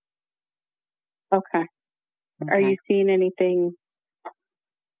 Okay. Are you seeing anything?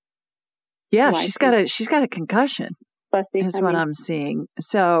 Yeah, she's got a concussion. Is what I'm seeing.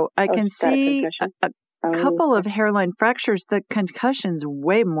 So I can see a couple of hairline fractures. The concussion's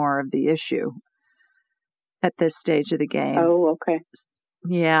way more of the issue at this stage of the game. Oh, okay.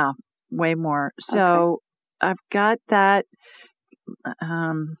 Yeah, way more. So I've got that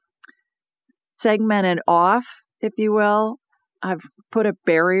segmented off, if you will. I've put a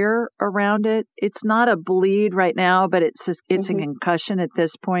barrier around it. It's not a bleed right now, but it's a concussion at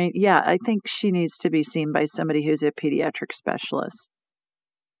this point. Yeah, I think she needs to be seen by somebody who's a pediatric specialist.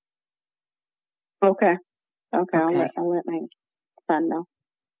 Okay. I'll let my son know.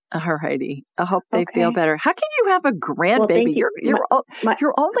 All righty. I hope they feel better. How can you have a grandbaby? Well,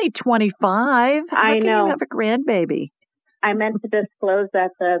 you're only 25. How can you have a grandbaby? I meant to disclose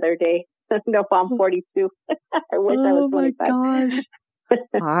that the other day. No, I'm 42. I wish I was 25. Oh my gosh.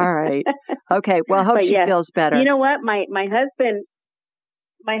 All right. Okay. Well, I hope she feels better. You know what? My husband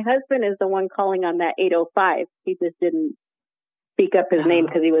is the one calling on that 805. He just didn't speak up his name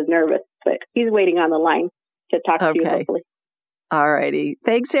because he was nervous, but he's waiting on the line to talk to you, hopefully. All righty.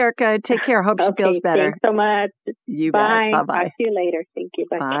 Thanks, Erica. Take care. Hope she feels better. Thanks so much. You Bye. bet. Bye-bye. Talk to you later. Thank you.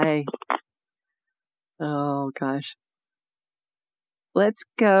 Bye. Oh, gosh. Let's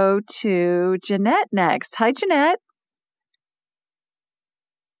go to Jeanette next. Hi, Jeanette.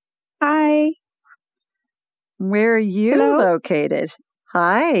 Hi. Where are you located?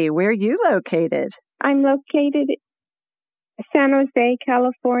 Hi, where are you located? I'm located in San Jose,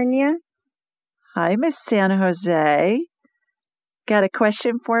 California. Hi, Miss San Jose. Got a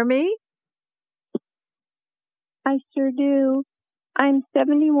question for me? I sure do. I'm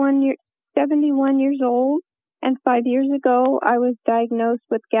 71 years old. And 5 years ago, I was diagnosed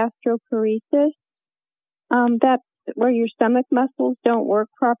with gastroparesis. That's where your stomach muscles don't work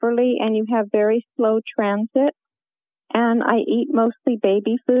properly and you have very slow transit. And I eat mostly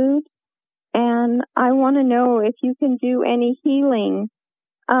baby food. And I want to know if you can do any healing.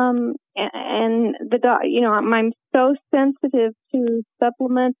 And I'm so sensitive to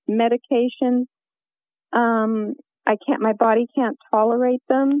supplements, medications. My body can't tolerate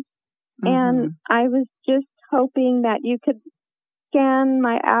them. And I was just hoping that you could scan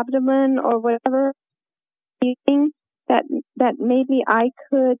my abdomen or whatever, that maybe I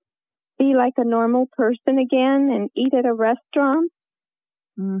could be like a normal person again and eat at a restaurant.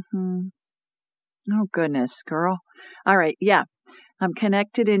 Oh, goodness, girl. All right. Yeah. I'm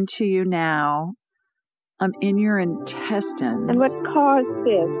connected into you now. I'm in your intestines. And what caused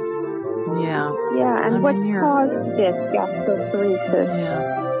this? Yeah. Yeah. And what caused this gastroparesis?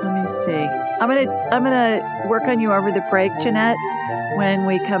 Yeah. Let me see. I'm gonna work on you over the break, Jeanette. When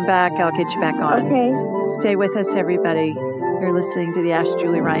we come back, I'll get you back on. Okay. Stay with us, everybody. You're listening to the Ask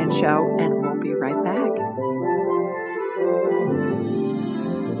Julie Ryan Show, and we'll be right back.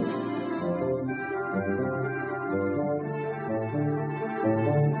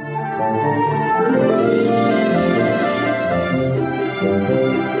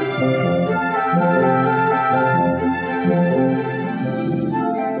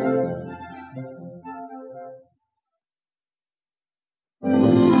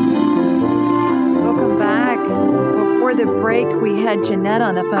 The break, we had Jeanette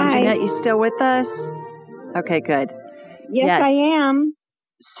on the phone. Hi. Jeanette, you still with us? Okay, good. Yes, I am.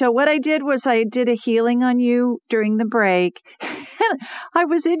 So what I did was I did a healing on you during the break, I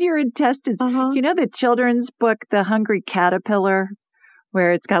was in your intestines. You know the children's book, The Hungry Caterpillar,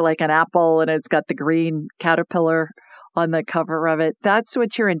 where it's got like an apple and it's got the green caterpillar on the cover of it? That's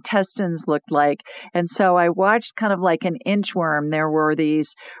what your intestines looked like. And so I watched kind of like an inchworm. There were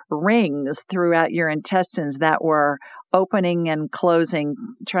these rings throughout your intestines that were opening and closing,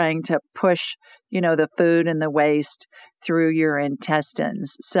 trying to push, the food and the waste through your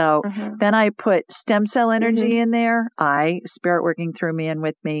intestines. So then I put stem cell energy in there, spirit working through me and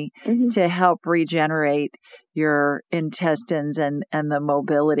with me to help regenerate your intestines and the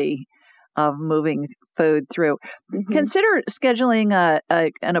mobility of moving food through. Consider scheduling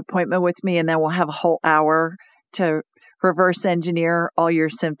an appointment with me, and then we'll have a whole hour to reverse engineer all your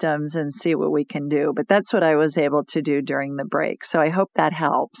symptoms and see what we can do. But that's what I was able to do during the break. So I hope that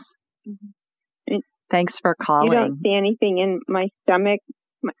helps. Thanks for calling. You don't see anything in my stomach?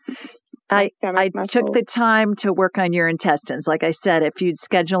 I took the time to work on your intestines. Like I said, if you'd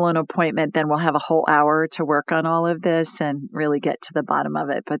schedule an appointment, then we'll have a whole hour to work on all of this and really get to the bottom of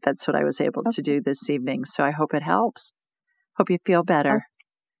it. But that's what I was able to do this evening. So I hope it helps. Hope you feel better.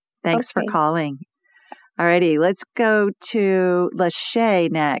 Thanks for calling. All righty, let's go to Lachey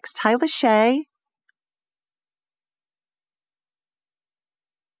next. Hi, Lachey.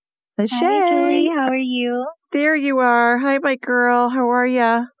 Lachey. Hi, Julie. How are you? There you are. Hi, my girl. How are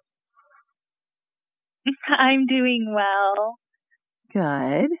you? I'm doing well.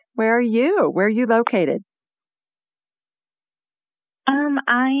 Good. Where are you? Where are you located?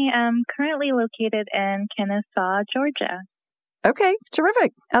 I am currently located in Kennesaw, Georgia. Okay,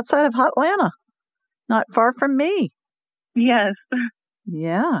 terrific. Outside of Atlanta. Not far from me. Yes.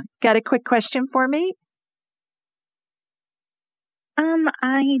 Yeah. Got a quick question for me?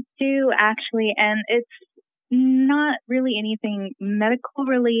 I do actually, and it's not really anything medical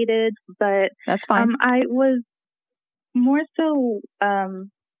related, but that's fine. I was more so,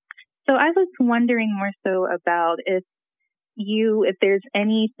 so I was wondering more so about if there's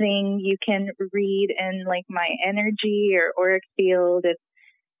anything you can read in like my energy or auric field, if,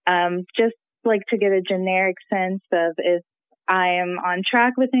 just like to get a generic sense of if I am on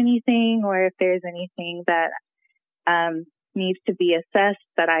track with anything or if there's anything that, needs to be assessed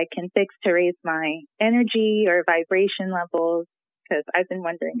that I can fix to raise my energy or vibration levels, because I've been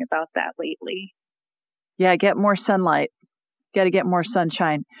wondering about that lately. Yeah, get more sunlight. Got to get more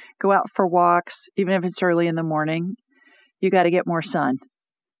sunshine. Go out for walks, even if it's early in the morning. You got to get more sun.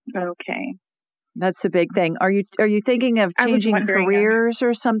 Okay. That's the big thing. Are you thinking of changing careers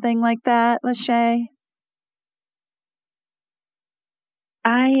or something like that, Lachey?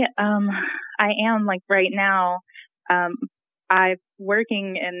 I am, like right now. I'm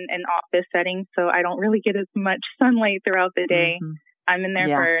working in an office setting, so I don't really get as much sunlight throughout the day. I'm in there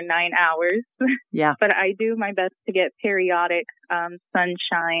for 9 hours. Yeah. But I do my best to get periodic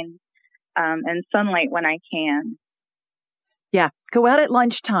sunshine and sunlight when I can. Yeah. Go out at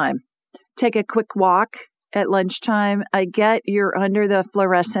lunchtime. Take a quick walk at lunchtime. I get you're under the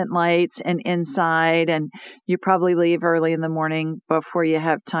fluorescent lights and inside, and you probably leave early in the morning before you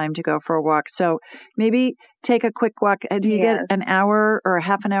have time to go for a walk. So maybe take a quick walk. Do you get an hour or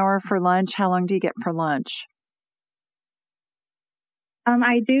half an hour for lunch? How long do you get for lunch?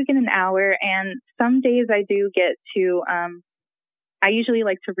 I do get an hour, and some days I do get to, I usually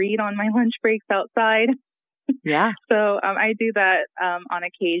like to read on my lunch breaks outside. Yeah. So I do that on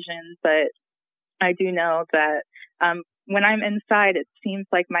occasion, but I do know that when I'm inside, it seems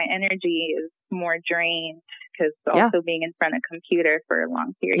like my energy is more drained because also being in front of a computer for a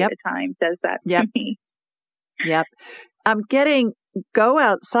long period of time does that to me. Yep. I'm getting go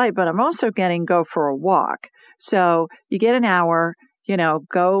outside, but I'm also getting go for a walk. So you get an hour,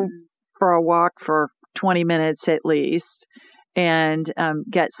 go for a walk for 20 minutes at least and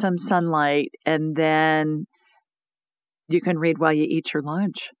get some sunlight. And then you can read while you eat your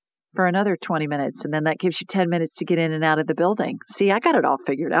lunch for another 20 minutes. And then that gives you 10 minutes to get in and out of the building. See, I got it all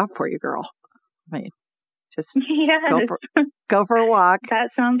figured out for you, girl. I mean, just go for a walk. That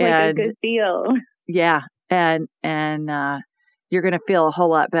sounds like a good deal. Yeah. And you're going to feel a whole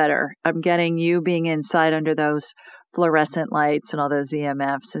lot better. I'm getting you being inside under those fluorescent lights and all those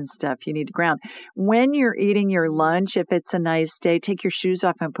EMFs and stuff. You need to ground. When you're eating your lunch, if it's a nice day, take your shoes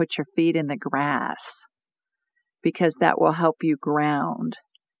off and put your feet in the grass, because that will help you ground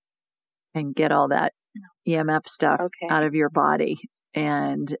and get all that EMF stuff out of your body.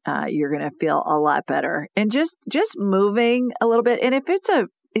 And you're going to feel a lot better. And just moving a little bit. And if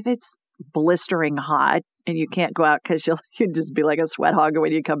it's blistering hot and you can't go out because you'll just be like a sweat hog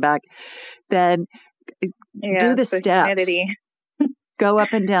when you come back, then do the steps. Go up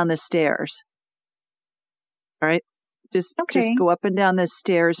and down the stairs. All right. Just go up and down the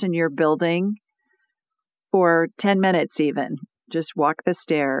stairs in your building for 10 minutes even. Just walk the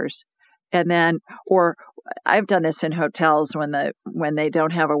stairs. And then, or I've done this in hotels when they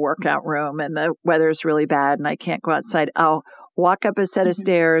don't have a workout room and the weather's really bad and I can't go outside. I'll walk up a set of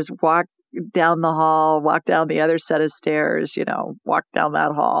stairs, walk down the hall, walk down the other set of stairs, walk down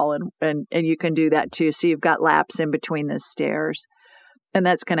that hall, and you can do that too. So you've got laps in between the stairs, and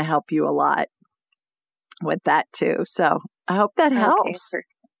that's going to help you a lot with that too. So I hope that helps.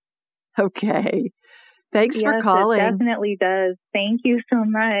 Okay. Thanks for calling. It definitely does. Thank you so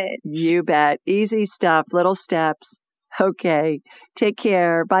much. You bet. Easy stuff, little steps. Okay. Take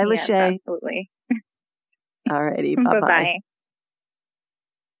care. Bye, Lachey. Absolutely. All righty. Bye-bye. Bye-bye.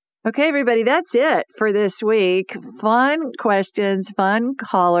 Okay, everybody, that's it for this week. Fun questions, fun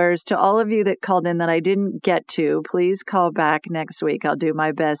callers. To all of you that called in that I didn't get to, please call back next week. I'll do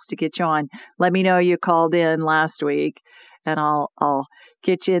my best to get you on. Let me know you called in last week, and I'll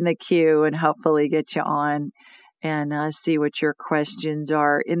get you in the queue and hopefully get you on and see what your questions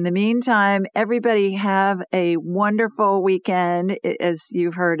are. In the meantime, everybody have a wonderful weekend. As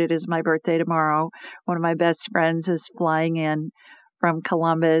you've heard, it is my birthday tomorrow. One of my best friends is flying in from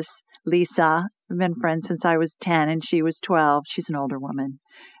Columbus, Lisa. We've been friends since I was 10 and she was 12. She's an older woman.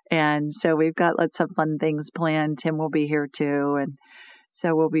 And so we've got lots of fun things planned. Tim will be here too. And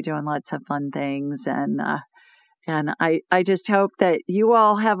so we'll be doing lots of fun things. And I just hope that you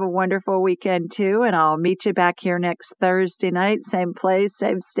all have a wonderful weekend too. And I'll meet you back here next Thursday night. Same place,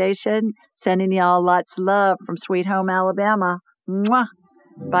 same station. Sending y'all lots of love from Sweet Home, Alabama. Mwah.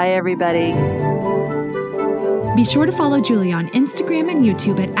 Bye, everybody. Be sure to follow Julie on Instagram and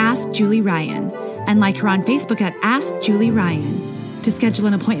YouTube at Ask Julie Ryan and like her on Facebook at Ask Julie Ryan. To schedule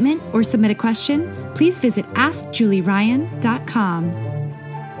an appointment or submit a question, please visit AskJulieRyan.com.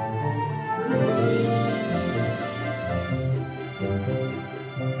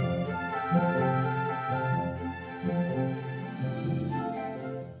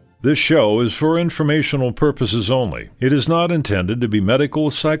 This show is for informational purposes only. It is not intended to be medical,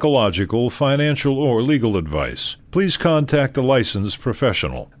 psychological, financial, or legal advice. Please contact a licensed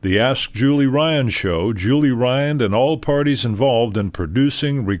professional. The Ask Julie Ryan Show, Julie Ryan and all parties involved in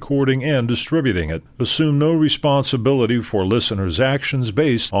producing, recording, and distributing it assume no responsibility for listeners' actions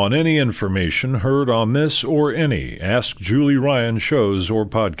based on any information heard on this or any Ask Julie Ryan shows or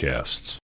podcasts.